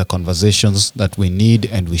realities. These are conversations that we need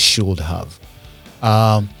and we should have.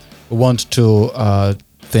 We want to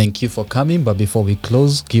thank you for coming. But before we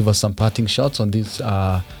close, give us some parting shots on this,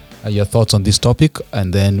 your thoughts on this topic,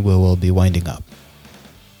 and then we will be winding up.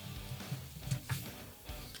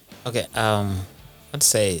 Okay. I'd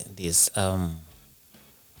say this.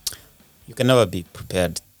 You can never be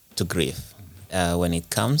prepared to grieve. When it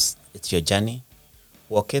comes, it's your journey.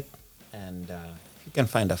 Walk it. And if you can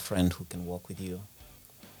find a friend who can walk with you,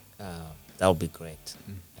 that would be great.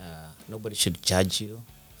 Nobody should judge you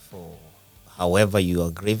for however you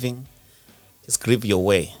are grieving. Just grieve your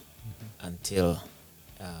way until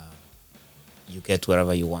you get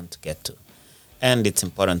wherever you want to get to. And it's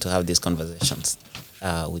important to have these conversations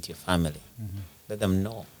with your family. Let them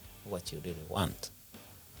know what you really want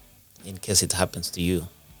in case it happens to you.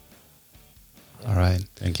 All right.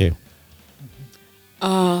 Thank you.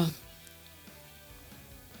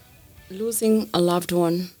 Losing a loved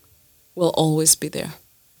one will always be there.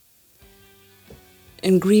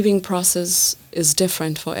 And grieving process is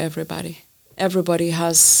different for everybody. Everybody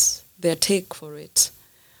has their take for it.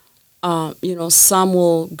 Some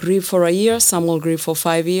will grieve for a year, some will grieve for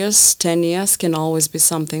 5 years, 10 years, can always be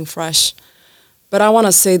something fresh. But I want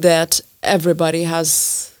to say that everybody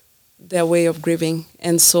has their way of grieving.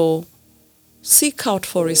 And so seek out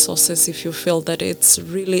for resources if you feel that it's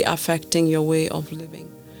really affecting your way of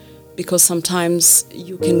living. Because sometimes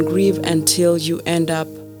you can grieve until you end up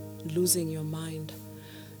losing your mind.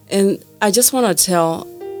 And I just want to tell,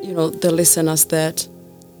 the listeners that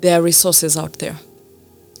there are resources out there.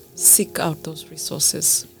 Seek out those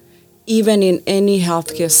resources. Even in any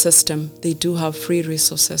healthcare system, they do have free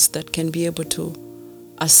resources that can be able to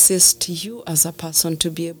assist you as a person to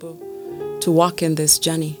be able to walk in this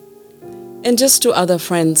journey. And just to other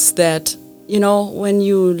friends that, when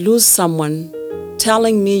you lose someone,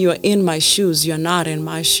 telling me you're in my shoes, you're not in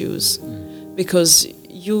my shoes. Because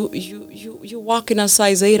you walk in a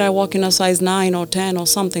size 8, I walk in a size 9 or 10 or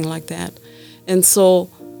something like that. And so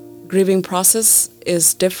grieving process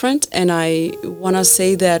is different. And I want to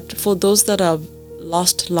say that for those that have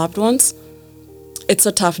lost loved ones, it's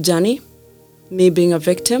a tough journey, me being a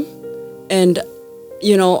victim. And,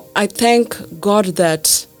 I thank God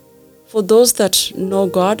that for those that know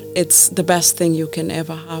God, it's the best thing you can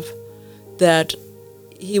ever have, that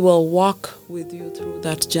He will walk with you through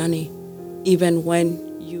that journey, even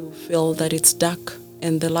when you feel that it's dark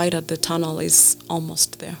and the light at the tunnel is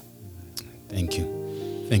almost there. Thank you.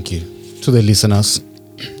 Thank you. To the listeners,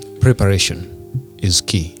 preparation is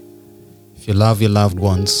key. If you love your loved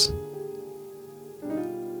ones,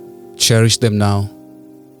 cherish them now.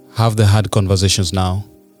 Have the hard conversations now.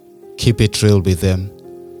 Keep it real with them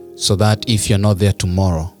so that if you're not there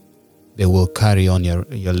tomorrow, they will carry on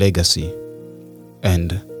your legacy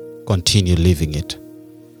and continue living it.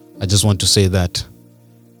 I just want to say that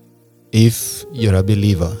if you're a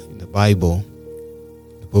believer in the Bible,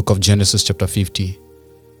 the book of Genesis chapter 50,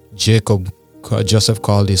 Joseph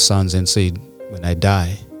called his sons and said, when I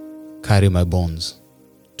die, carry my bones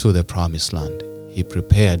to the promised land. He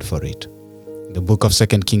prepared for it. In the book of 2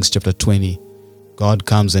 Kings chapter 20, God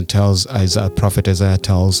comes and tells prophet Isaiah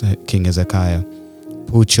tells King Hezekiah,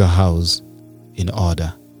 put your house in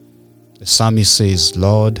order. The psalmist says,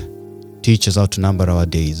 Lord, teach us how to number our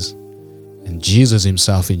days. And Jesus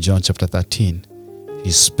himself in John chapter 13,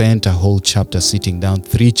 he spent a whole chapter sitting down,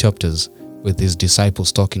 3 chapters, with his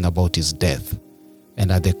disciples talking about his death.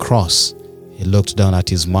 And at the cross, he looked down at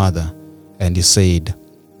his mother and he said,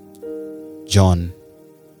 John,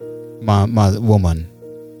 woman,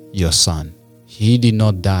 your son. He did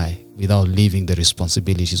not die without leaving the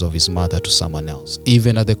responsibilities of his mother to someone else.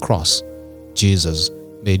 Even at the cross, Jesus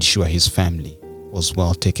made sure his family was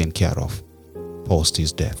well taken care of post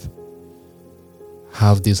his death.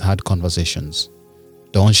 Have these hard conversations.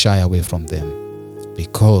 Don't shy away from them,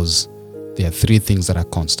 because there are 3 things that are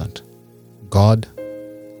constant: God,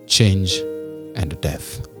 change, and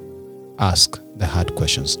death. Ask the hard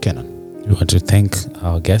questions. Kenan. We want to thank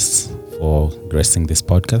our guests for gracing this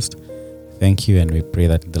podcast. Thank you, and we pray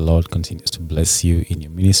that the Lord continues to bless you in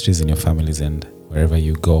your ministries, in your families, and wherever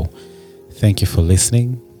you go. Thank you for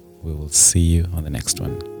listening. We will see you on the next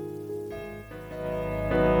one.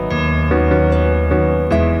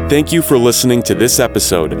 Thank you for listening to this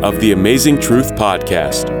episode of the Amazing Truth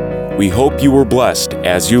Podcast. We hope you were blessed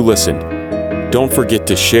as you listened. Don't forget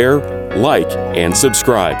to share, like, and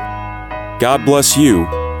subscribe. God bless you,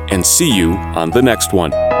 and see you on the next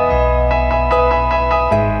one.